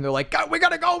 and they're like, God, we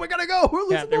gotta go. We're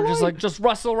losing Yeah, they were just like, just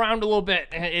rustle around a little bit.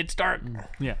 It's dark.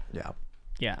 Yeah. yeah.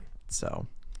 Yeah. So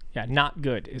Yeah, not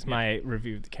good is my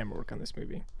review of the camera work on this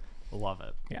movie. Love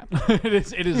it. Yeah.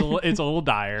 It's a little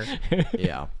dire.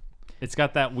 yeah. It's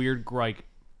got that weird like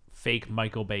fake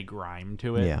Michael Bay grime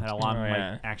to it Yeah. that a lot of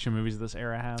yeah. like action movies of this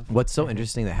era have. What's so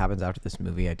interesting that happens after this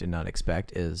movie I did not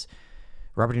expect is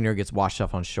Robert De Niro gets washed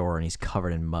up on shore and he's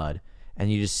covered in mud,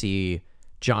 and you just see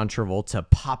John Travolta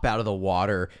pop out of the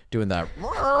water doing that.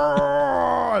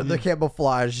 The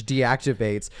camouflage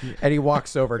deactivates, and he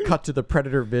walks over, cut to the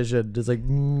Predator vision, just like.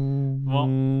 Well,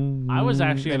 I was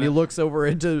actually and he looks over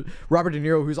into Robert De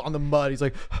Niro, who's on the mud. He's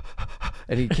like,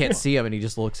 and he can't see him, and he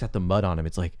just looks at the mud on him.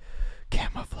 It's like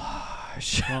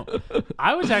camouflage. Well,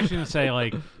 I was actually going to say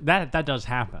like that does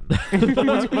happen.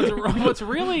 What's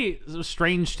really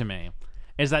strange to me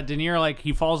is that De Niro, like,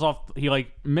 he falls off, he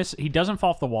doesn't fall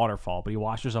off the waterfall, but he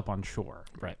washes up on shore.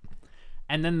 Right.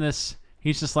 And then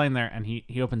he's just laying there, and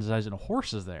he opens his eyes, and a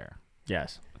horse is there.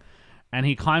 Yes. And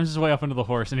he climbs his way up into the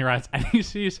horse, and he rides, and he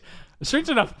sees, strange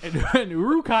enough, an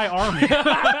Uruk-hai army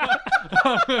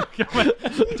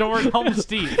toward Helm's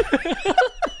Deep.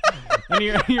 And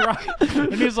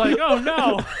he's like, oh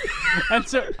no. And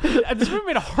so this movie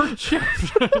made a hard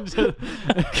shift. Comes the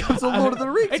Lord of the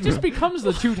Rings. It just becomes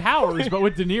the Two Towers, but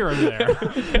with De Niro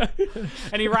there.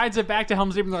 And he rides it back to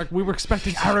Helm's Deep, and they're like, we were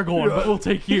expecting Aragorn, but we'll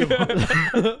take you.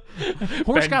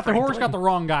 Horse got the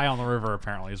wrong guy on the river,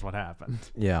 apparently, is what happened.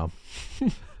 Yeah.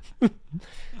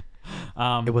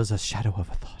 It was a shadow of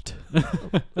a thought.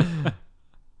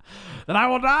 Then I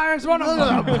will die as one of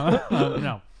them.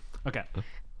 No. Okay.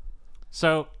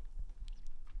 So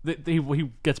he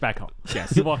gets back home. Yes.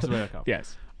 He walks back home.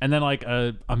 Yes. And then like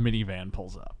a minivan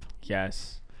pulls up.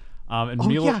 Yes. And Oh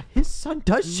yeah, his son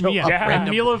does show up. and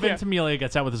randomly. Milo Ventimiglia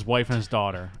gets out with his wife and his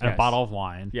daughter and a Yes. bottle of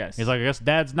wine. Yes. He's like, I guess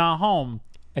Dad's not home.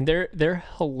 And they're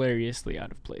hilariously out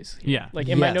of place. Yeah. Like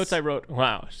in my Yes. notes I wrote,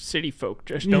 wow, city folk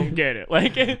just don't get it.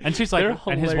 Like, And she's like, they're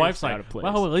and his wife's hilariously out like, of place.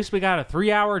 well, at least we got a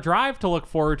 3-hour drive to look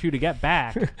forward to get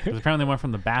back. Because apparently they went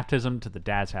from the baptism to the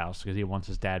dad's house because he wants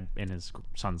his dad in his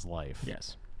son's life.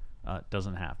 Yes.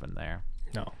 Doesn't happen there.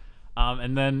 No.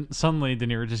 And then suddenly De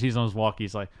Niro just, he's on his walk.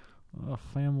 He's like,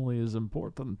 family is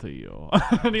important to you.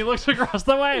 And he looks across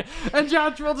the way, and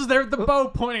John Travolta's there with the bow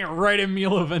pointing right at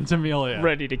Milo Ventimiglia.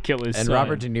 Ready to kill his And son.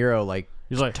 Robert De Niro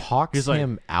talks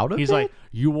him out of he's it. like,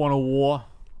 you want a war?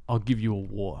 I'll give you a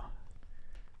war.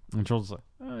 And Travolta's like,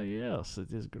 oh yes,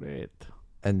 it is great.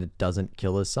 And it doesn't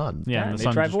kill his son. Yeah, and and they the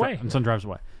son drive away. And the son drives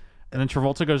away. And then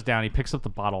Travolta goes down. He picks up the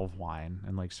bottle of wine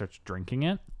and like starts drinking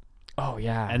it. Oh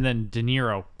yeah. And then De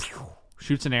Niro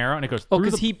shoots an arrow, and it goes Oh, through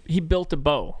because he built a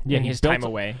bow in he his built time a-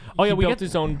 away. Oh yeah, he we built get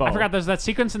his own bow. I forgot there's that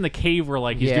sequence in the cave where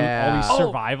like he's doing all Yeah. these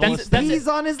Oh, survivalist. that's He's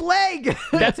on his leg.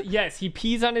 Yes, he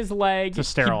pees on his leg. To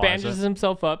sterilize He bandages it.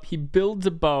 himself up. He builds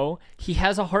a bow. He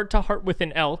has a heart-to-heart with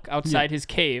an elk outside his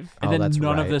cave. and Oh, then that's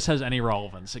none of right. this has any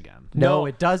relevance again. No, No.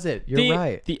 it doesn't. You're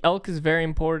right. The elk is very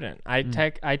important. I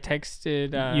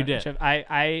texted. You did. Jeff,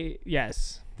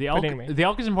 yes. The But elk, anyway. the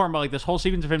elk is important, but like this whole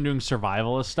sequence of him doing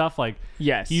survivalist stuff, like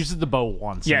Yes. he uses the bow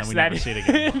once, Yes, and then we never see it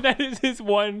again. that is his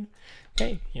one.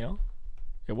 Hey,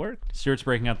 it worked. Stuart's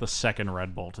breaking out the second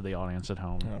Red Bull to the audience at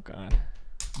home. Oh God.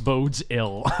 Bodes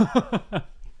ill.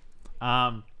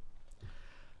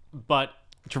 But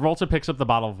Travolta picks up the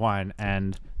bottle of wine,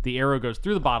 and the arrow goes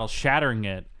through the bottle, shattering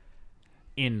it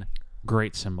in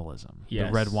great symbolism. Yes.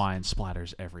 The red wine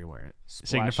splatters everywhere, Splashes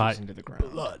signifying into the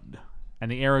ground. blood.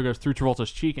 And the arrow goes through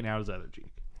Travolta's cheek and out his other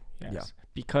cheek. Yes. Yeah.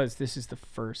 Because this is the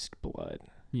first blood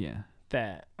Yeah,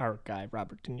 that our guy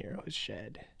Robert De Niro has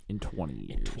shed in 20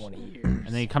 years. in 20 years. And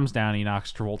then he comes down, he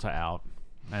knocks Travolta out,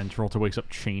 and Travolta wakes up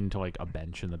chained to like a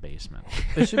bench in the basement.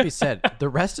 It should be said. The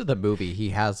rest of the movie, he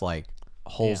has like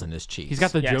holes in his cheeks. He's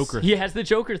got the Yes, Joker. He has the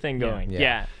Joker thing going.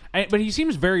 Yeah. Yeah. But he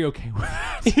seems very okay with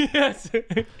it. yes.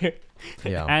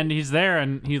 yeah, And he's there,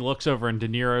 and he looks over, and De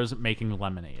Niro's making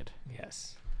lemonade.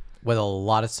 yes. with a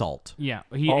lot of salt. Yeah,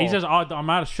 he Oh. says, "Oh, I'm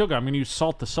out of sugar. I'm going to use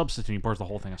salt to substitute." He pours the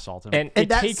whole thing of salt in. And And it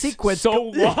that takes sequence so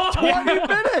long. 20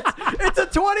 minutes. It's a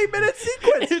 20-minute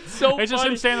sequence. It's so it's just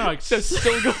funny. him standing there like, Just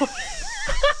still going.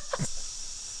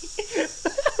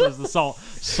 as the salt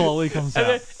slowly comes And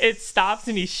then out. it stops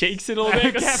and he shakes it a little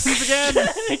bit. It happens again.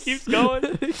 It keeps going.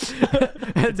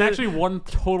 It's actually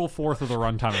 1/4 of the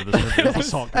runtime of this movie. is the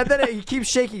salt. And then he keeps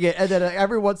shaking it, and then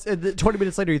every once, and then 20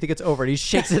 minutes later, you think it's over, and he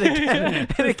shakes it again,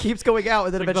 and it keeps going out,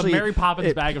 and then Like the eventually, Mary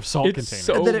Poppins bag of salt it's container.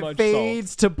 so- and then it much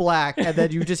fades to black, and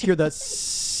then you just hear the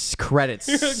credits.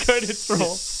 Credits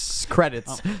roll.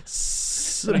 Credits.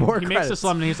 More he credits. makes this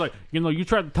lemon. He's like, you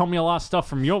tried to tell me a lot of stuff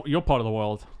from your part of the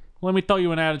world. Let me tell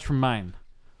you an adage from mine.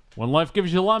 When life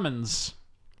gives you lemons,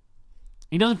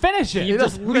 he doesn't finish it. He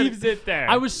just leaves it there.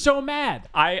 I was so mad.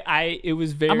 It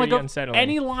was very I'm like, unsettling.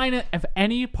 any line of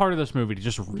any part of this movie to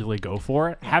just really go for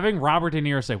it. Having Robert De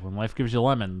Niro say, "When life gives you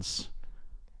lemons,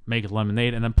 make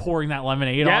lemonade," and then pouring that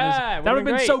lemonade on his, Yeah, it that would have would've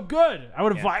been been so great. good. I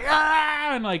would have like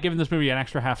and like given this movie an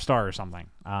extra half star or something.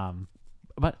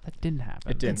 But that didn't happen.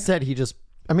 It didn't. Instead, he just.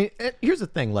 I mean, here's the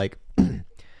thing. Like,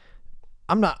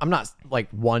 I'm not like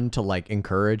one to like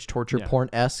encourage torture porn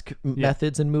esque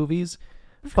methods in movies,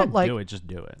 but like, do it, just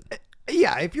do it.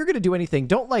 yeah, if you're gonna do anything,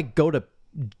 don't like go to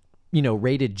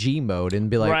rated G mode and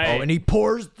be like, Right. oh, and he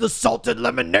pours the salted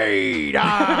lemonade.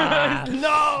 Ah,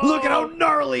 No. look at how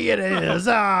gnarly it is.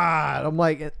 Ah, I'm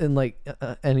like,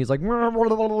 and he's like,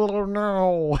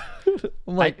 no.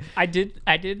 I'm like, I did.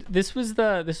 This was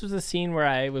the scene where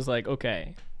I was like,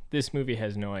 okay, this movie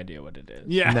has no idea what it is.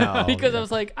 Yeah. no, Because I was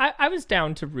like, I was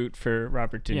down to root for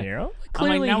Robert De Niro. Like,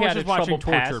 clearly, now he we're had just a watching troubled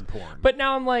past. tortured porn. But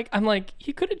now I'm like,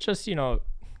 he could have just,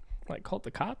 like called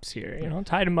the cops here,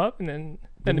 tied him up, and then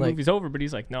the like- movie's over. But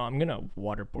he's like, no, I'm gonna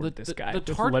waterboard this guy. with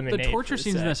The lemonade torture for a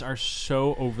scenes in sec." this are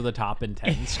so over the top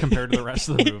intense compared to the rest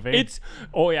of the movie.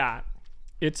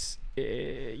 It's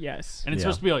yes. And it's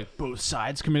supposed to be like both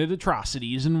sides committed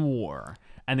atrocities in war.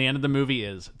 And the end of the movie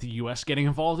is the U.S. getting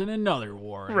involved in another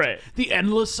war. It's Right. The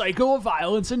endless cycle of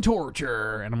violence and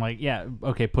torture. And I'm like, yeah,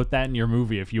 okay, put that in your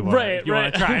movie if you want. Right, If you want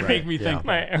right. to try and make Right, me yeah. think.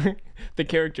 that. The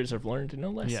characters have learned no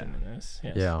lesson Yeah. in this.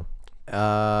 Yes.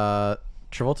 yeah.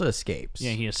 Travolta escapes.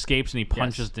 Yeah, he escapes and he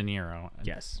punches De Niro. And,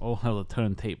 Yes. Oh, how the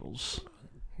turntables.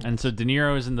 And so De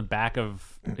Niro is in the back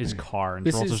of his car and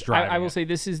This Travolta's is. driving. I will it. say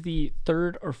this is the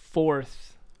third or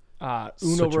fourth Uno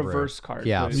Switcheroo. reverse card.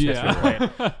 Yeah, that is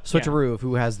played. Switcheroo of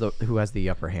who has the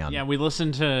upper hand. Yeah, we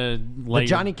listened to like,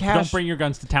 Johnny Cash- Don't bring your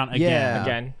guns to town again. Yeah.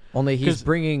 Again. Only he's 'Cause-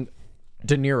 bringing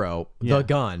De Niro Yeah. the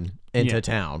gun into Yeah.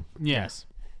 town, Yes.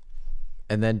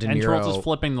 and then De And Niro. Travolta's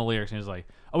flipping the lyrics and he's like,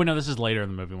 oh, wait, no, this is later in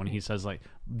the movie when he says, like,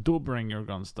 do bring your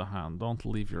guns to hand. Don't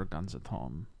leave your guns at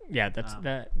home. Yeah, that's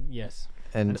that. Yes.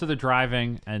 and And so they're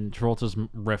driving and Travolta's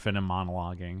riffing and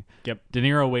monologuing. Yep. De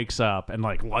Niro wakes up and,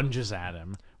 like, lunges at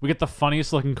him. We get the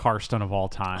funniest looking car stunt of all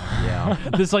time. yeah,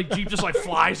 This, like, Jeep just, like,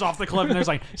 flies off the cliff and there's,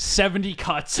 like, 70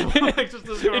 cuts. Like, just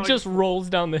this guy, It like, just rolls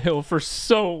down the hill for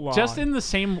so long. Just in the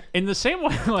same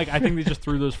way, like I think they just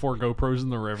threw those 4 GoPros in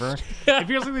the river. It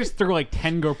feels like they just threw like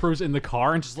 10 GoPros in the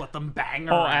car and just let them bang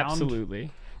Oh, around.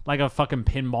 absolutely. Like a fucking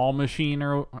pinball machine,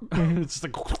 or it's just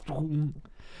like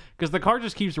because the car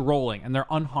just keeps rolling and they're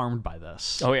unharmed by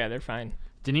this. Oh yeah, they're fine.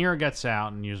 De Niro gets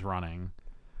out and he's running.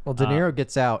 well, De Niro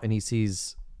gets out and he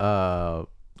sees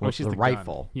she's the the gun.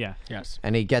 rifle. Yeah. Yes.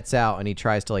 And he gets out and he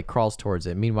tries to like crawls towards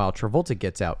it. Meanwhile, Travolta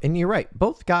gets out. And you're right.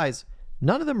 Both guys,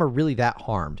 none of them are really that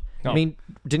harmed. No. I mean,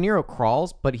 De Niro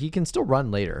crawls, but he can still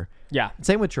run later. Yeah.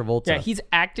 Same with Travolta. Yeah, he's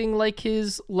acting like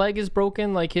his leg is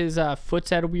broken, like his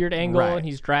foot's at a weird angle, Right. and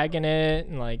he's dragging it,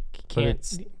 and like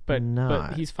it's can't. But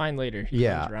not. he's fine later. He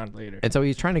Yeah. comes around later. And so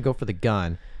he's trying to go for the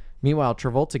gun. Meanwhile,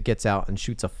 Travolta gets out and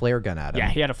shoots a flare gun at him. Yeah,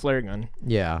 he had a flare gun.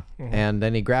 Yeah. And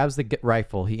then he grabs the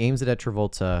rifle. He aims it at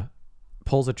Travolta,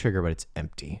 pulls the trigger, but it's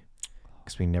empty.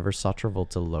 Because we never saw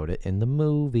Travolta load it in the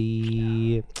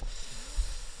movie.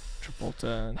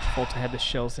 Travolta had the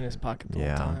shells in his pocket the whole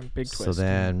Yeah. time. Big twist. So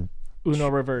then Uno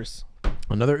reverse.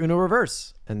 another Uno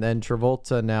reverse. And then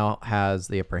Travolta now has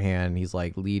the upper hand. He's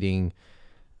like leading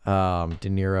De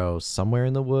Niro somewhere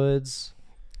in the woods.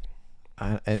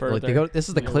 Like they Further go. This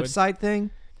is the in the woods. cliffside thing.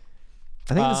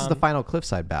 I think this is the final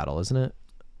cliffside battle, isn't it?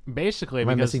 Basically, Am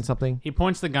I because missing something? he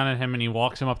points the gun at him and he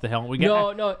walks him up the hill. We get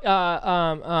No. De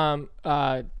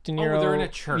Niro. they're in a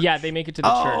church. Yeah, they make it to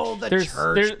the Oh, church. the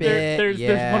church bit. There's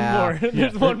Yeah. one more.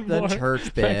 There's one The more.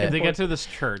 church bit. They get to this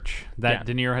church that Yeah.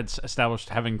 De Niro had established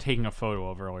having taken a photo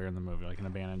of earlier in the movie, like an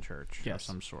abandoned church of Yes.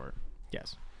 some sort.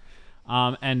 Yes.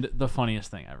 And the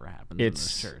funniest thing ever happens in It's-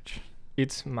 this church.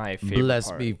 It's my favorite Bless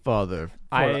part. me, Father, for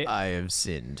I- I have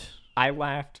sinned. I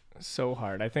laughed so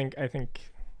hard. I think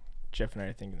Jeff and I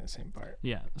are thinking the same part.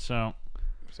 Yeah. So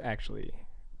It was actually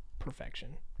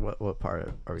perfection. What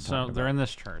part are we talking they're about? in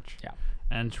this church. Yeah.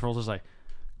 And Travolta's like,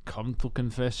 "Come to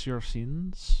confess your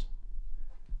sins,"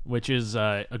 which is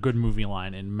a good movie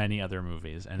line in many other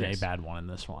movies, and Yes. a bad one in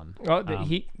this one. Oh,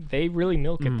 they really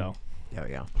milk it though. Oh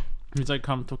yeah. He's like,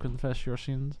 "Come to confess your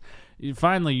sins.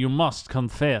 Finally, you must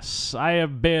confess. I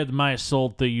have bared my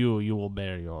soul to you. You will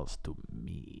bear yours to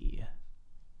me."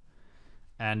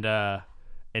 And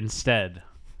instead,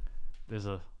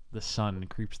 the sun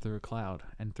creeps through a cloud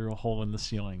and through a hole in the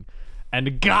ceiling,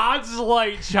 and God's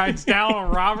light shines down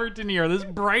on Robert De Niro. This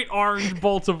bright orange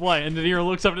bolt of light, and De Niro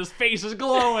looks up, and his face is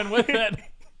glowing with it.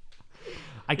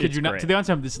 I kid It's you not. great. To the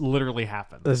honest, this literally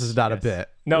happened. This is not a bit.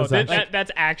 No, This is actually-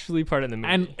 that's actually part of the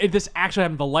movie. And this actually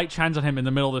happened. The light shines on him in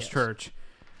the middle of this church,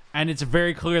 and it's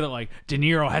very clear that like De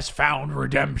Niro has found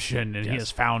redemption and he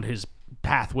has found his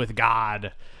path with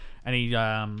God, and he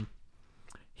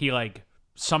like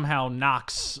somehow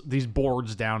knocks these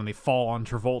boards down and they fall on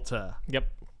Travolta,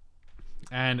 yep.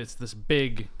 and it's this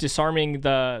big Disarming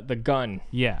the gun.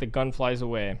 yeah. The gun flies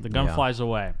away. The gun Yeah. flies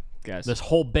away. Yes. This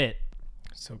whole bit,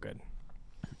 So good.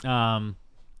 and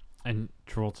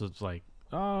Travolta's like,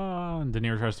 oh, and De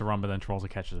Niro tries to run, but then Travolta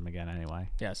catches him again anyway,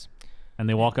 Yes. and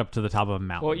they walk up to the top of a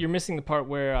mountain. Well, you're missing the part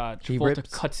where Travolta rips-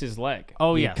 cuts his leg.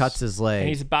 oh he yes, cuts his leg And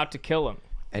he's about to kill him.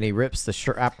 and he rips the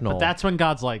shrapnel. That's when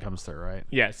God's light comes through, right?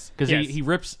 Yes. Because yes. he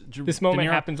rips. This moment De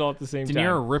Niro, happens all at the same De time.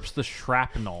 Niro rips the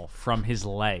shrapnel from his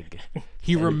leg.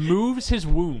 He removes his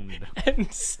wound.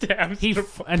 And stabs He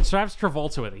Travolta. and stabs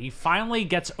Travolta with it. He finally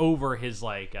gets over his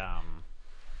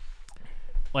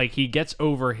like he gets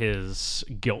over his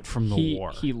guilt from the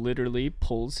war. He literally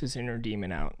pulls his inner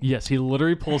demon out. Yes, he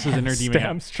literally pulls his inner demon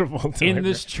out. Stabs Travolta. In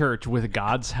this church with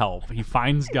God's help. He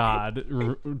finds God,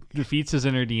 defeats his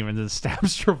inner demons, and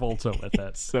stabs Travolta with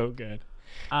it. So good.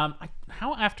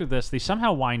 How after this they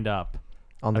somehow wind up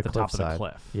on the at the top of the cliffside.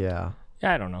 cliff. Yeah.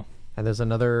 Yeah, I don't know. And there's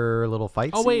another little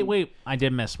fight Oh scene. wait, I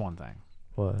did miss one thing.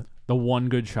 What? The one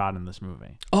good shot in this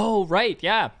movie, Oh, right.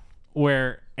 Yeah.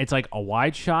 where it's like a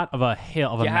wide shot of a hill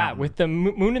of a Yeah, mountain. with the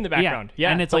moon in the background.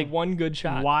 Yeah, and it's the like one good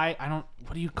shot. Why I don't?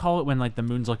 What do you call it when like the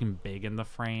moon's looking big in the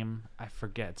frame? I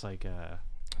forget. It's like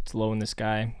It's low in the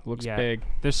sky. Looks yeah. big.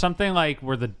 There's something like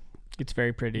where the It's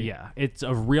very pretty. yeah, it's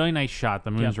a really nice shot.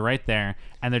 The moon's Yep. right there,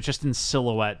 and they're just in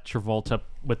silhouette. Travolta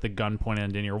with the gun pointed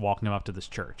at Denny walking him up to this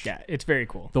church. Yeah, it's very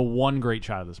cool. The one great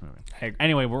shot of this movie. I agree.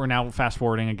 Anyway, we're now fast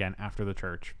forwarding again after the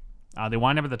church. They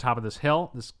wind up at the top of this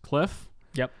hill, this cliff,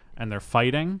 Yep. and they're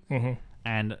fighting. Mm-hmm.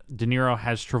 And De Niro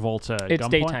has Travolta. at It's gunpoint.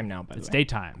 daytime now, by the It's way.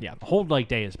 daytime. Yeah. The whole like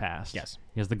day has passed. Yes.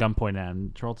 He has the gun pointed at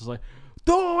him. Travolta's like,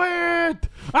 "Do it!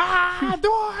 Ah, do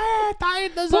it! I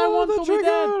want to be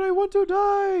dead." I want to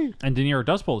die. And De Niro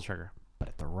does pull the trigger, but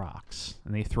at the rocks,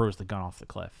 and he throws the gun off the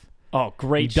cliff. Oh,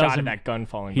 great He shot doesn't- of that gun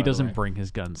falling. He by the doesn't way. bring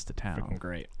his guns to town. Freaking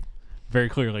great. Very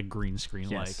clearly, like green screen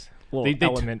like. Yes. Little They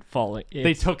element falling.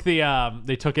 They took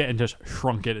it and just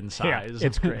shrunk it in Yeah, size.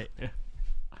 it's great.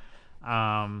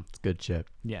 It's good shit.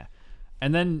 Yeah.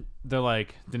 And then they're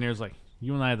like, De Niro's like,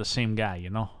 "You and I are the same guy, you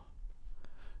know?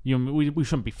 We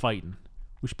shouldn't be fighting.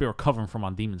 We should be recovering from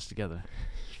our demons together."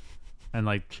 And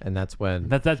like, And that's when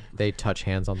that's they touch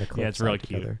hands on the cliff. Yeah, it's really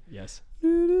cute. together. Yes.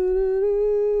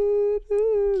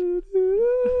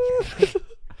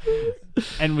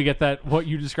 And we get that what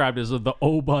you described as the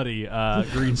 "oh buddy"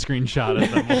 green screen shot of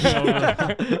them looking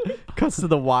over. Cuts to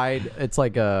the wide. It's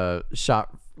like a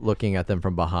shot looking at them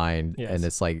from behind, Yes. and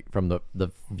it's like from the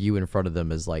view in front of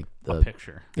them is like the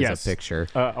Picture. is Yes. a picture.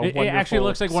 It actually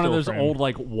looks like one of still those frame. old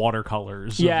like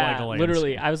watercolors. Yeah, of, like, a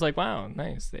literally. landscape. I was like, wow,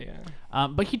 nice. They.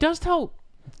 But he does tell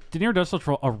De Niro does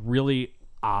tell a really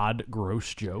odd,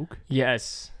 gross joke.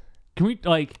 Yes. Can we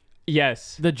like?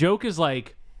 Yes. The joke is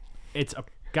like, it's a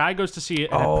guy goes to see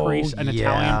Oh, a priest, an yeah.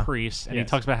 Italian priest, and he Yes.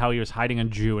 talks about how he was hiding a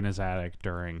Jew in his attic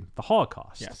during the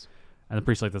Holocaust. Yes. And the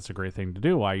priest's like, that's a great thing to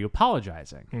do. Why are you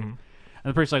apologizing? And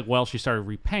the priest's like, well, she started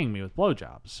repaying me with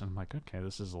blowjobs. And I'm like, okay,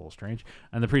 this is a little strange.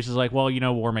 And the priest is like, well,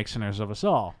 war makes sinners of us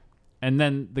all. And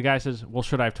then the guy says, well,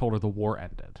 should I have told her the war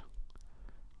ended?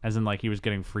 As in, like, he was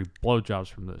getting free blowjobs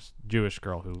from this Jewish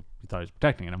girl who he thought he was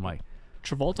protecting. And I'm like,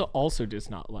 Travolta also does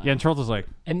not laugh. yeah, and Travolta's like,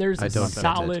 And there's I a don't bet it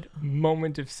solid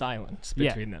moment of silence Yeah.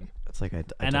 between them. It's like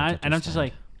and I'm just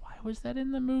like, why was that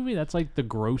in the movie? That's like the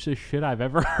grossest shit I've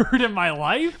ever heard in my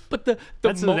life. But the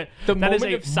That moment is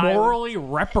a of silence. morally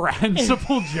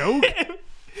reprehensible joke.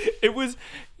 It was,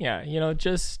 yeah,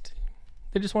 just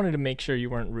they just wanted to make sure you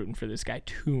weren't rooting for this guy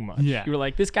too much. Yeah. You were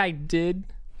like, this guy did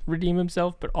redeem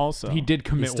himself, but also He did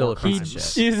commit He's still war a piece of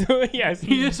crimes. shit. yes,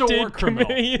 He is a did war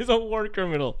criminal. He is a war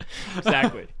criminal.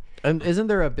 Exactly. And isn't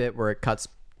there a bit where it cuts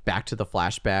back to the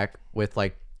flashback with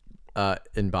like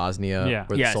in Bosnia Yeah.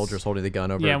 where Yes. the soldier's holding the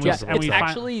gun over Yeah, and we- Joseph and It's we Travolta?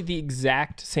 actually the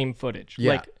exact same footage.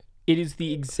 Yeah. Like it is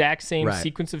the exact same Right.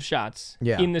 sequence of shots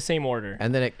Yeah. in the same order.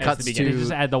 And then it as cuts the to beginning. They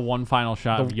just add the one final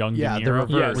shot of young yeah, De the Niro,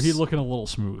 reverse. where he's looking a little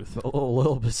smooth. a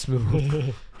little bit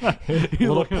smooth, a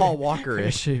little Paul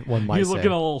Walker-ish, one might He's say.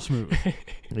 looking a little smooth.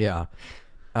 Yeah.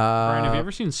 Brian, have you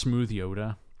ever seen Smooth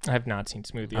Yoda? I have not seen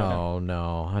Smooth Yoda. Oh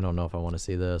no, I don't know if I want to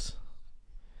see this.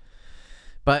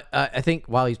 But I think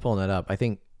while he's pulling that up, I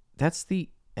think that's the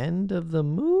end of the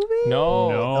movie. No.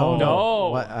 No. No.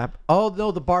 What, oh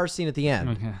no, the bar scene at the end.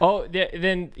 Okay. Oh,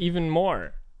 then even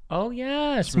more. Oh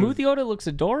yeah, Smooth Yoda looks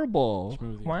adorable.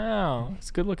 Smooth Yoda. Wow, it's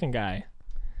a good-looking guy.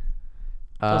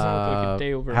 Doesn't look like a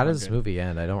day over How does this 100. movie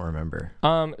end? I don't remember.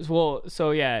 Well,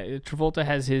 so yeah, Travolta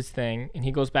has his thing, and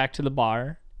he goes back to the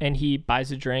bar, and he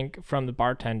buys a drink from the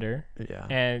bartender, Yeah.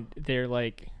 and they're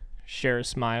like, share a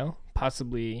smile,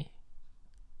 possibly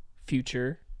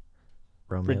future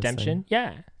Romance redemption. thing.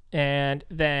 Yeah, and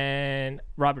then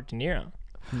Robert De Niro.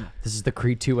 This is the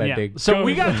Creed 2 Yeah. ending. So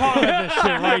we gotta talk about this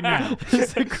shit right now. This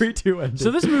is the Creed 2 ending. So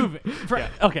this movie,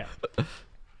 okay.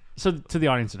 So to the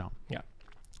audience at home, Yeah.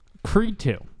 Creed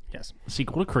 2, Yes.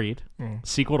 sequel to Creed,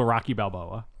 sequel to Rocky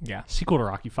Balboa, Yeah. sequel to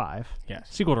Rocky 5, Yes.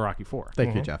 sequel to Rocky 4,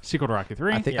 Thank you, Jeff. sequel to Rocky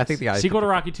 3, I think the guy sequel to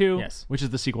Rocky 2, Yes. which is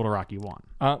the sequel to Rocky 1,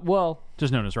 Well,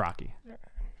 just known as Rocky.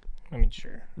 I mean,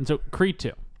 sure. And so Creed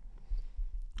 2,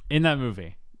 in that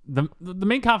movie, the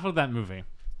main conflict of that movie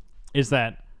is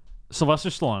that Sylvester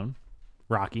Stallone,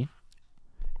 Rocky,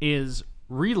 is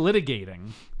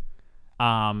relitigating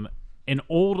an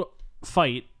old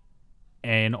fight,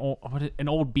 an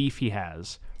old beef he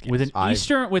has with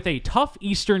with a tough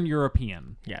Eastern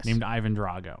European Yes. named Ivan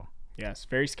Drago. Yes.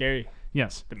 Very scary.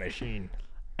 Yes. The machine.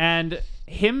 And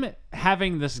him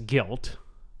having this guilt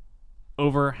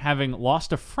over having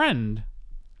lost a friend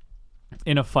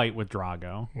in a fight with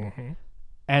Drago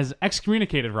has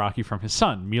excommunicated Rocky from his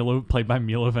son, played by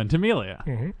Milo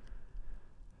Ventimiglia.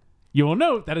 You will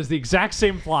note that is the exact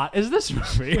same plot as this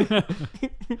movie.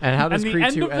 And how does And the Creed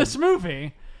end 2 of this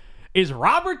movie is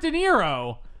Robert De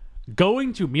Niro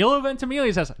going to Milo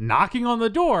Ventimiglia's house, knocking on the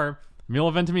door, Milo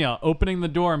Ventimiglia opening the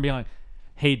door and being like,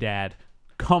 hey, Dad,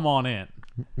 come on in.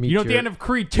 You know what the end of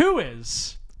Creed 2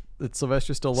 is? It's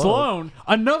Sylvester Stallone. Stallone,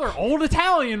 another old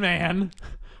Italian man,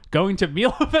 going to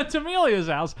Milo Ventimiglia's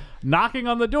house, knocking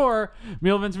on the door,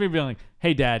 Milo Ventimiglia being like,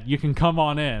 hey, Dad, you can come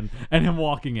on in, and him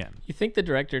walking in. You think the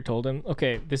director told him,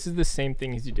 okay, this is the same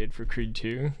thing as you did for Creed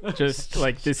 2. Just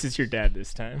like, this is your dad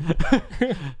this time.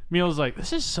 Milo's like,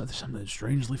 this is something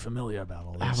strangely familiar about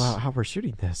all this. How we're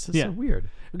shooting this. This is Yeah. so weird.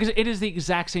 Because it is the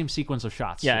exact same sequence of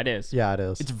shots. Yeah, too. it is. Yeah, it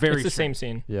is. It's very It's the strange. same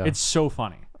scene. yeah. It's so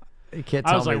funny. You can't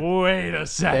I tell was like, me. wait a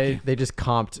second. They just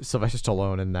comped Sylvester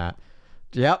Stallone in that.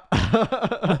 Yep.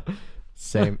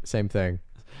 same thing.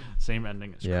 Same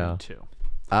ending as Yeah. Creed 2.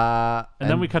 And And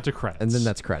then we cut to credits. And then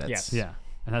that's credits. Yes. Yeah.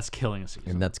 And that's killing a season.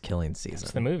 And that's killing season.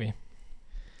 It's the movie.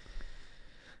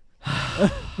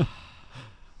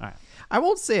 I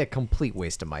won't say a complete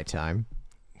waste of my time,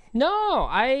 No,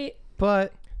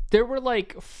 but there were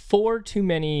like 4 too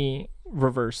many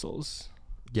reversals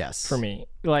yes. for me.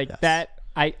 Like Yes. that,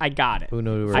 I got it.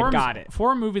 Uno to I reverse. got it.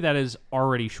 For a movie that is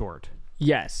already short,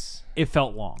 Yes. it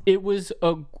felt long. It would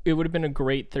have been a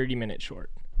great 30-minute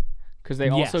short. Because they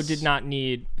also Yes. did not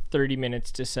need 30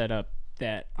 minutes to set up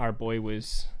that our boy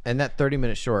was And that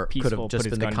 30-minute short could Peaceful, have put just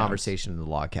his been the gun down. conversation in the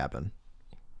log cabin.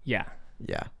 yeah,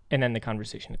 Yeah. and then the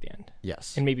conversation at the end,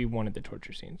 Yes. and maybe one of the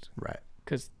torture scenes Right.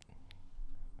 because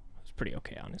it was pretty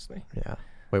okay, honestly. Yeah.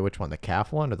 Wait, which one? The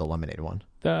calf one or the lemonade one?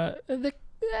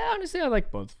 Honestly, I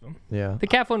like both of them. Yeah. The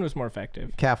calf one was more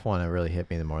effective. Calf one, it really hit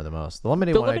me the most. The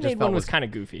lemonade The one, I just lemonade felt one was kind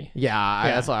of goofy. Yeah,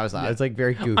 that's what I was. It's like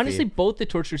very goofy. Honestly, both the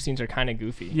torture scenes are kind of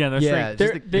goofy. Yeah, they're yeah.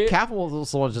 straight. Just the calf one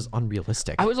was just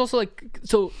unrealistic. I was also like,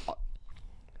 so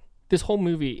this whole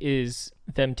movie is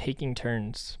them taking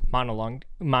turns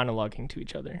monologuing to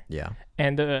each other, Yeah.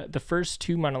 and the first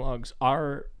two monologues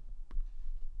are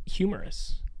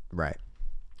humorous. Right.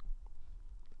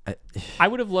 I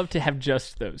would have loved to have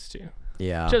just those two,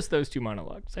 Yeah. just those two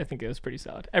monologues. I think it was pretty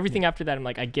solid. Everything after that, I'm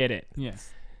like, I get it.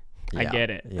 Yes. I get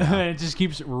it. Yeah. It just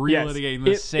keeps Yes. relitigating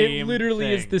the same. It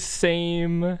literally is thing. the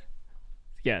same.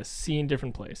 Yes, scene,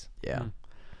 different place. Yeah.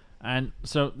 And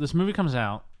so this movie comes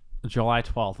out July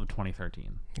 12th of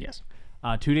 2013. Yes.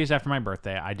 2 days after my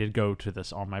birthday. I did go to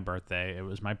this on my birthday. It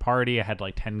was my party. I had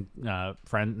like 10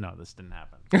 friends. No, this didn't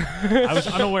happen. I was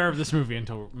unaware of this movie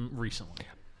until recently.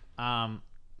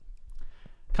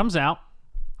 Comes out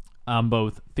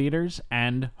both theaters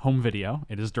and home video.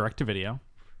 It is direct to video.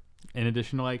 In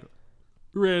addition to like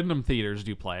random theaters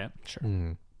do play it.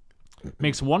 Sure.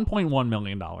 Makes $1.1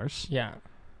 million. Yeah.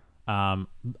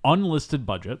 Unlisted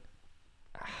budget.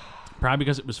 Probably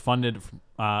because it was funded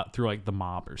through like the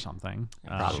mob or something.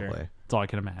 Probably. Sure. That's all I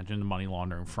can imagine. A money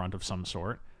laundering front of some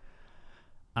sort.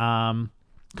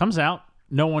 Comes out.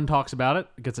 No one talks about it.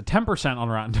 It gets a 10% on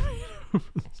Rotten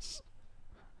Tomatoes.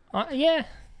 Yeah,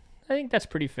 I think that's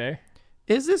pretty fair.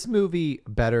 Is this movie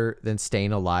better than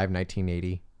Staying Alive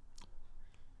 1980?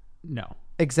 No.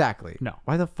 Exactly. No.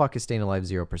 Why the fuck is Staying Alive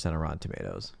 0% on Rotten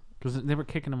Tomatoes? Because they were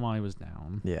kicking him while he was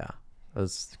down. Yeah. It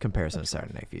was comparison to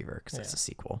Saturday Night Fever because it's a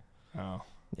sequel. Oh.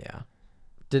 Yeah.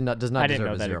 Does not I didn't deserve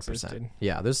know a that 0%. existed.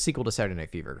 Yeah, there's a sequel to Saturday Night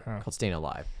Fever called Staying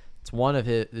Alive. It's one of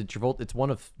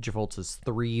Travolta's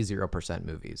 3 0%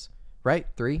 movies. Right?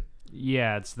 3?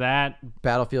 Yeah, it's that.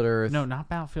 Battlefield Earth. No, not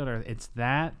Battlefield Earth. It's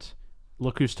that.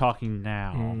 Look Who's Talking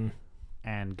Now.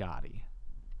 And Gotti.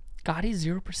 Gotti's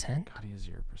 0%? Gotti is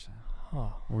 0%.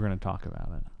 Oh, We're going to talk about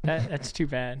it that's too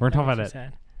bad. We're gonna That talk makes about me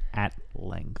it. sad. at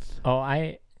length. Oh,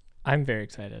 I'm very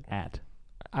excited. At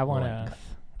I want to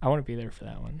length. be there for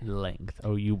that one. Length.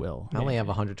 Oh, you will. I only have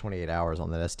 128 hours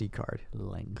on that SD card.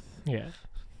 Length. Yeah.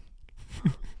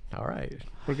 All right.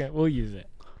 We'll use it.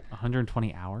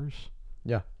 120 hours?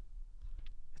 Yeah.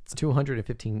 It's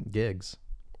 215 gigs.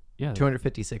 Yeah.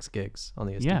 256 gigs on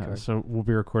the SD Yeah, card. so we'll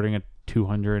be recording a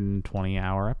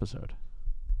 220-hour episode.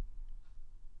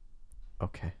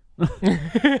 Okay. All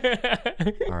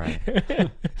right.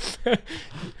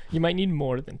 You might need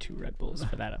more than 2 Red Bulls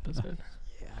for that episode.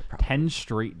 Yeah, probably. 10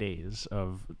 straight days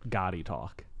of Gotti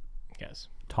talk. Yes.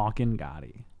 Talking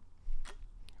Gotti.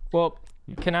 Well,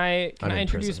 can I I'm in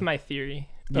introduce prison. my theory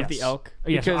of the elk?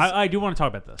 Yes, Because- I do want to talk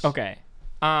about this. Okay.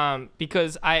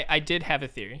 Because I did have a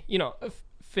theory. You know,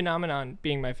 Phenomenon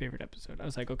being my favorite episode. I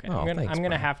was like, okay, Oh, I'm gonna thanks,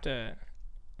 Brian.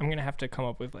 have to come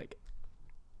up with like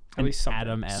at least something.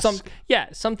 Adam-esque.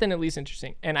 Something at least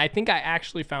interesting. And I think I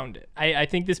actually found it. I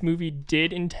think this movie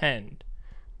did intend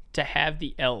to have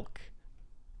the elk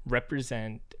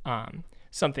represent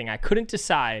something. I couldn't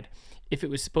decide if it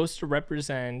was supposed to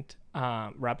represent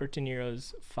Robert De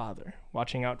Niro's father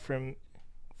watching out from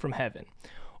heaven,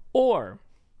 or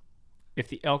if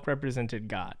the elk represented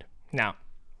God. Now,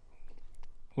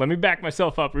 let me back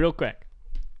myself up real quick.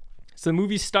 So the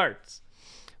movie starts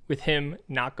with him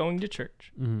not going to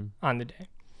church on the day.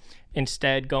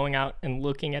 Instead, going out and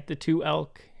looking at the 2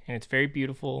 elk, and it's very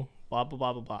beautiful, blah, blah,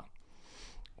 blah, blah, blah.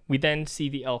 We then see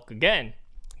the elk again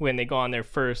when they go on their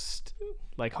first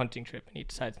like hunting trip, and he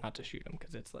decides not to shoot them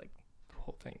because it's like the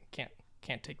whole thing.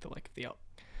 Can't take the life of the elk.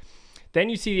 Then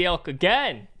you see the elk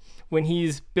again when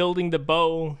he's building the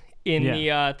bow in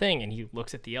the thing, and he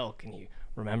looks at the elk and he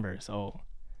remembers, oh,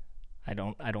 I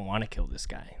don't want to kill this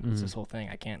guy. It's this whole thing.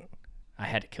 I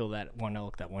had to kill that one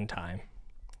elk that one time,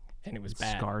 and it was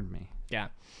bad. Scarred me. Yeah.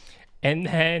 And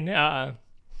then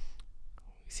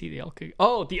we see the elk.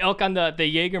 Oh, the elk on the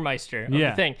Jägermeister of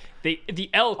the thing. The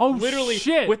elk literally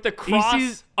shit. with the He cross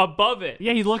sees- above it.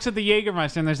 Yeah, he looks at the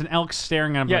Jägermeister and there's an elk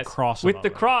staring at him with a cross with above the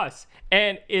it. cross.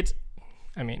 And it's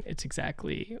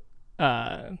exactly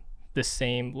the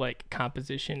same like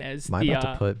composition as Am I the about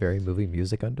to put very movie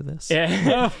music under this?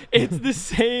 yeah, it's the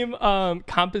same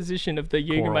composition of the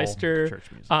Jägermeister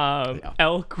church music.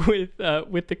 elk with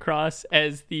the cross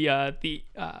as the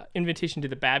invitation to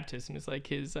the baptism is like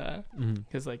his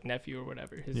like nephew or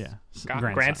whatever, his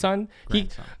grandson.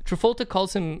 Travolta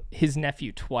calls him his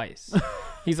nephew twice.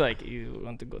 He's like, you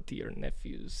want to go to your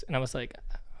nephews, and I was like,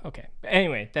 okay. But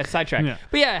anyway, that's sidetracked. Yeah.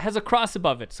 But yeah, it has a cross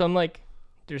above it, so I'm like,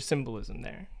 there's symbolism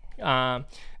there.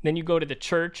 Then you go to the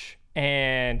church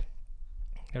and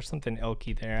there's something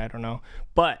elky there, I don't know,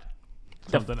 but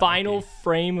the final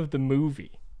frame of the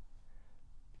movie,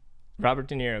 Robert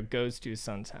De Niro goes to his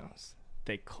son's house.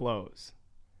 They close.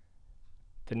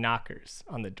 The knockers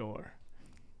on the door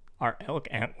are elk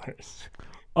antlers.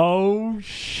 Oh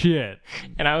shit.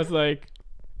 And I was like,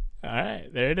 all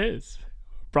right, there it is.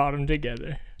 Brought them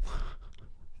together.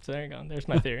 So there you go. There's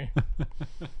my theory.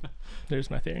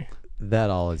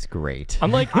 That all is great.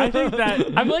 I'm like, I think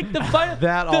that I'm like the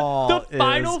final. The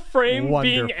final frame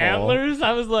wonderful. being antlers.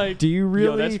 I was like, Do you really?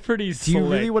 Yo, that's pretty. Do you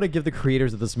really want to give the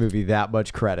creators of this movie that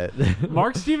much credit?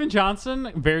 Mark Steven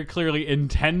Johnson very clearly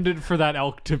intended for that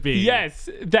elk to be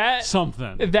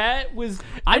something. That was.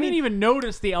 I didn't even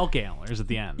notice the elk antlers at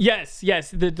the end. Yes,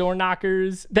 the door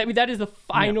knockers. That is the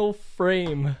final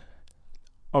frame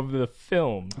of the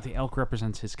film. The elk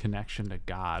represents his connection to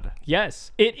God.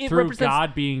 Yes, it through represents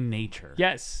God being nature.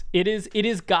 Yes, it is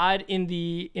God in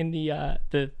the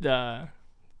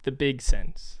big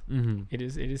sense. Mm-hmm. It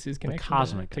is his connection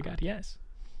cosmic to God. Yes,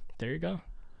 there you go.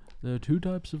 There are two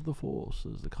types of the force.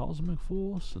 There's the cosmic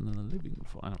force and then the living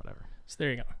force. I know, whatever. So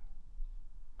there you go.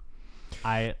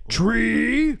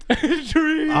 Tree.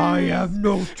 Tree. I have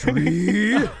no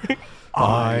tree.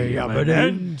 I am an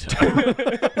ant.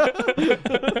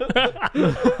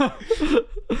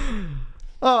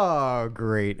 Oh,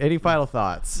 great. Any final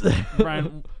thoughts?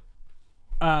 Brian,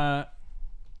 yeah.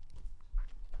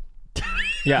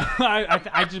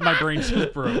 I just, my brain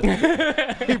just broke.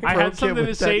 I had something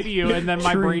to say to you, and then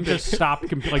my brain just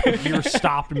stopped. Like the gear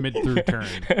stopped mid through turn.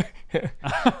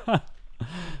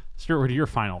 Stuart, what are your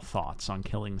final thoughts on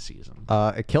Killing Season?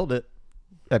 It killed it.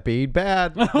 At being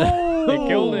bad. It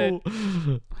killed it.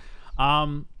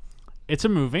 It's a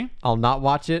movie. I'll not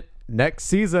watch it next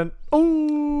season.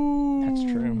 Ooh. That's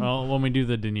true. Well, when we do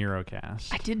the De Niro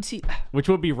cast, I did see which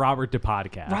would be Robert De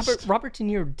Podcast. Robert De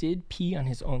Niro did pee on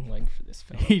his own leg for this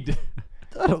film. He did.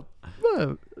 It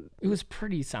was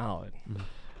pretty solid.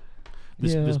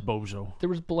 This bozo. There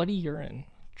was bloody urine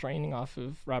draining off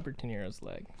of Robert De Niro's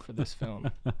leg for this film.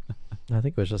 I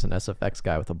think it was just an SFX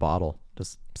guy with a bottle.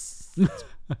 Just.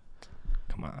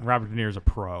 Come on. Robert De Niro's a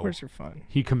pro. Where's your fun?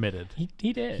 He committed.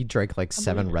 He did. He drank like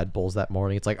 7 Red Bulls that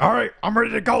morning. It's like, All right, I'm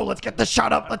ready to go. Let's get this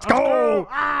shot up. Let's go.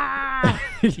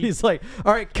 he's like,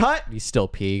 all right, cut. He's still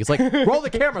peeing. He's like, roll the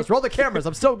cameras.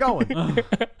 I'm still going.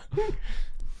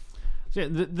 Yeah,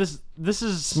 this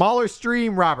is Smaller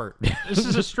stream, Robert. this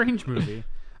is a strange movie,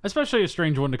 especially a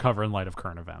strange one to cover in light of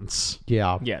current events.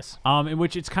 Yeah. Yes. In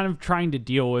which it's kind of trying to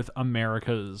deal with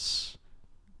America's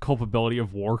culpability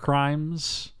of war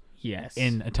crimes. Yes.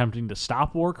 In attempting to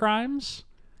stop war crimes.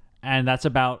 And that's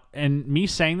about, and me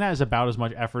saying that is about as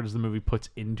much effort as the movie puts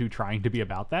into trying to be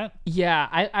about that. Yeah,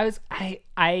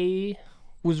 I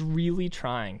was really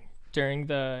trying during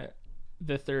the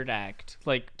third act,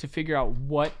 like, to figure out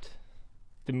what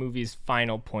the movie's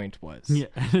final point was. Yeah,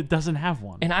 it doesn't have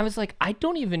one. And I was like, I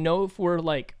don't even know if we're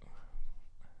like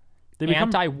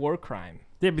anti-war crime.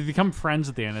 They become friends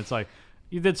at the end. It's like,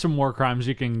 you did some war crimes,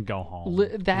 you can go home.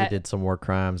 We did some war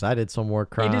crimes. I did some war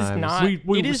crimes. It is not.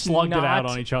 We slugged it out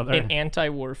on each other. An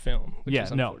anti-war film, which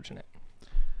is no. unfortunate.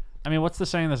 I mean, what's the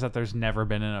saying is that there's never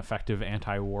been an effective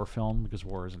anti-war film because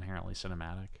war is inherently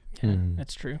cinematic. Yeah,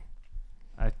 that's true.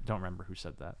 I don't remember who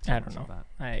said that. I don't know.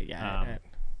 That.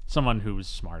 Someone who was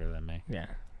smarter than me. Yeah.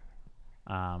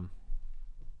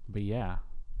 But yeah.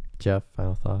 Jeff,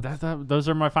 final thoughts? Those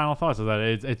are my final thoughts. Is that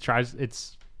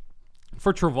it's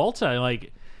for Travolta,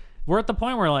 like, we're at the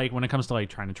point where, like, when it comes to, like,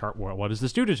 trying to chart what does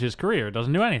this do to his career, it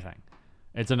doesn't do anything.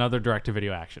 It's another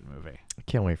direct-to-video action movie. I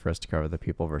can't wait for us to cover The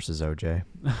People versus OJ.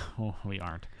 Well, we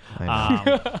aren't. I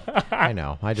know. I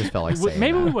know. I just felt like saying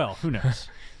maybe that. we will. Who knows?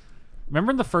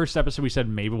 Remember in the first episode we said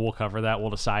maybe we'll cover that.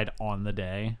 We'll decide on the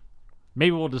day.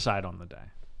 Maybe we'll decide on the day.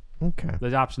 Okay.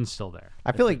 The option's still there.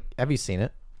 I feel like, have you seen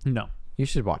it? No. You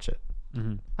should watch it.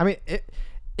 Mm-hmm. I mean,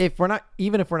 if we're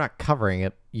not covering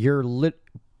it,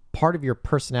 part of your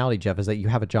personality, Jeff, is that you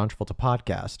have a John Travolta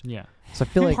podcast. Yeah. So I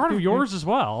feel like part of yours as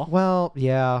well. Well,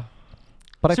 yeah.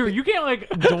 But So you can't, like,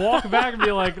 walk back and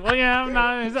be like, well, yeah, I'm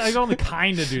not. I only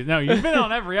kind of do. No, you've been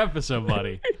on every episode,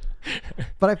 buddy.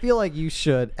 But I feel like you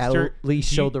should at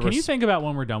least show the Can you think about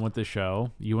when we're done with the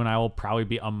show, you and I will probably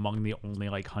be among the only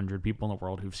 100 people in the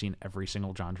world who've seen every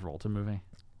single John Travolta movie.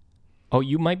 Oh,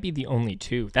 you might be the only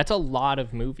two. That's a lot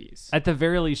of movies. At the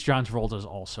very least, John Travolta is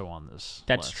also on this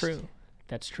That's list. true.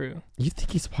 That's true. You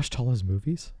think he's watched all his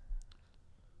movies?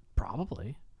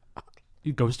 Probably.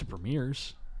 He goes to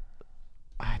premieres.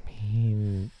 I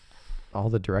mean, all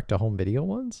the direct-to-home video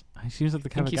ones? He seems like the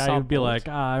kind of he guy saw who'd be both. like,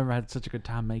 I had such a good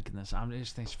time making this. I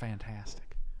just think it's fantastic.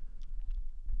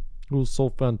 It was so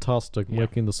fantastic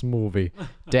making this movie.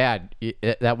 Dad,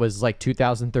 that was like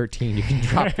 2013. You can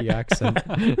drop the accent.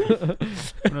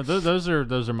 No,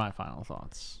 those are my final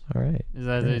thoughts. All right. Is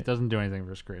that Great. it doesn't do anything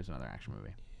for his career as another action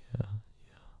movie.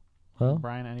 Well,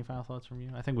 Brian, any final thoughts from you?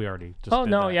 I think we already just Oh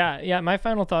did no, that. yeah. My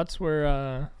final thoughts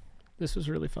were this was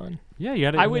really fun. Yeah, you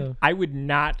had I would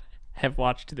not have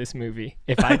watched this movie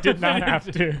if I did not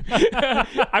have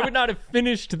to. I would not have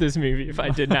finished this movie if I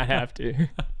did not have to.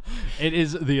 It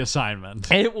is the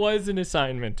assignment. It was an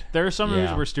assignment. There are some movies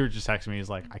Yeah. where Stuart just texted me. He's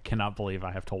like, I cannot believe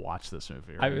I have to watch this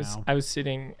movie right now. I was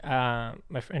sitting.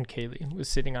 My friend Kaylee was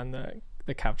sitting on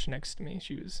the couch next to me.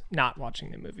 She was not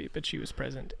watching the movie, but she was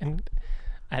present. And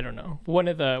I don't know. One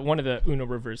of the Uno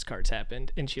reverse cards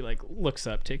happened, and she looks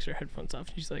up, takes her headphones off,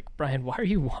 and she's like, "Brian, why are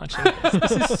you watching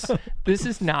this? This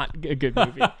is not a good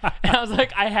movie." And I was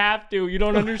like, "I have to. You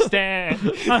don't understand.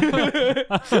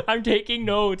 I'm taking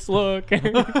notes. Look." oh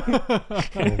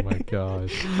my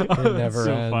gosh. It never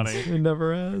so ends. funny. It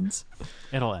never ends.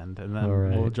 It'll end, and then All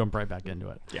right. we'll jump right back into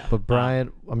it. Yeah. But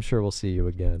Brian, I'm sure we'll see you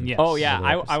again. Yes. Oh yeah,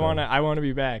 Another I wanna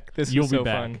be back. This You'll was be so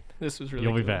back. fun. This was really.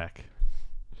 You'll be cool. back.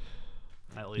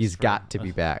 At least He's for- got to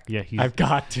be back. Yeah, I've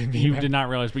got to be. You back. did not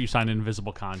realize, but you signed an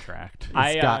invisible contract.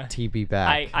 He's got to be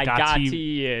back. I Got got to- to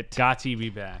it. Got to be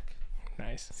back.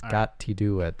 Nice. got to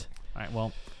do it. All right.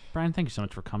 Well, Brian, thank you so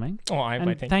much for coming. Oh, I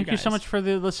And thank you so guys. much for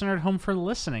the listener at home for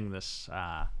listening this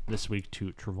week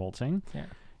to Travolting. Yeah.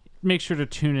 Make sure to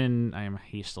tune in. I am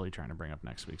hastily trying to bring up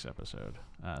next week's episode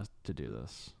to do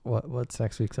this. What's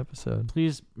next week's episode?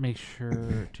 Please make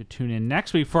sure to tune in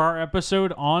next week for our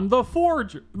episode on The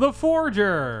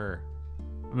Forger,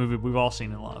 a movie we've all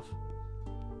seen and love.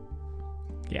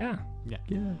 Yeah.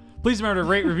 Yeah. Please remember to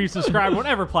rate, review, subscribe,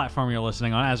 whatever platform you're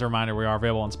listening on. As a reminder, we are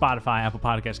available on Spotify, Apple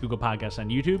Podcasts, Google Podcasts,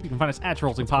 and YouTube. You can find us at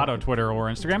TravoltingPod on Twitter or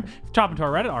Instagram. Top into our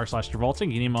Reddit, r/Travolting.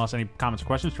 You can email us any comments or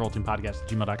questions,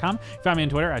 TravoltingPodcast@gmail.com. Find me on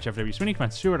Twitter at Jeff W. Sweeney.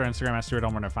 Find Stuart on Instagram at Stuart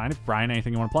Elmer to find. Brian,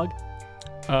 anything you want to plug?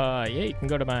 Yeah, you can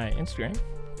go to my Instagram.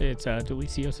 It's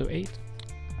Delicioso8.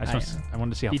 I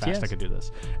wanted to see how fast BTS. I could do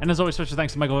this. And as always, special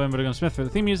thanks to Michael Van Smith for the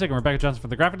theme music and Rebecca Johnson for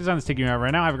the graphic design that's taking you out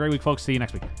right now. Have a great week, folks. See you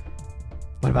next week.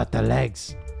 What about the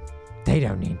legs? They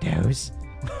don't need those.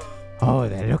 Oh,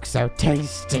 they look so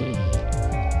tasty.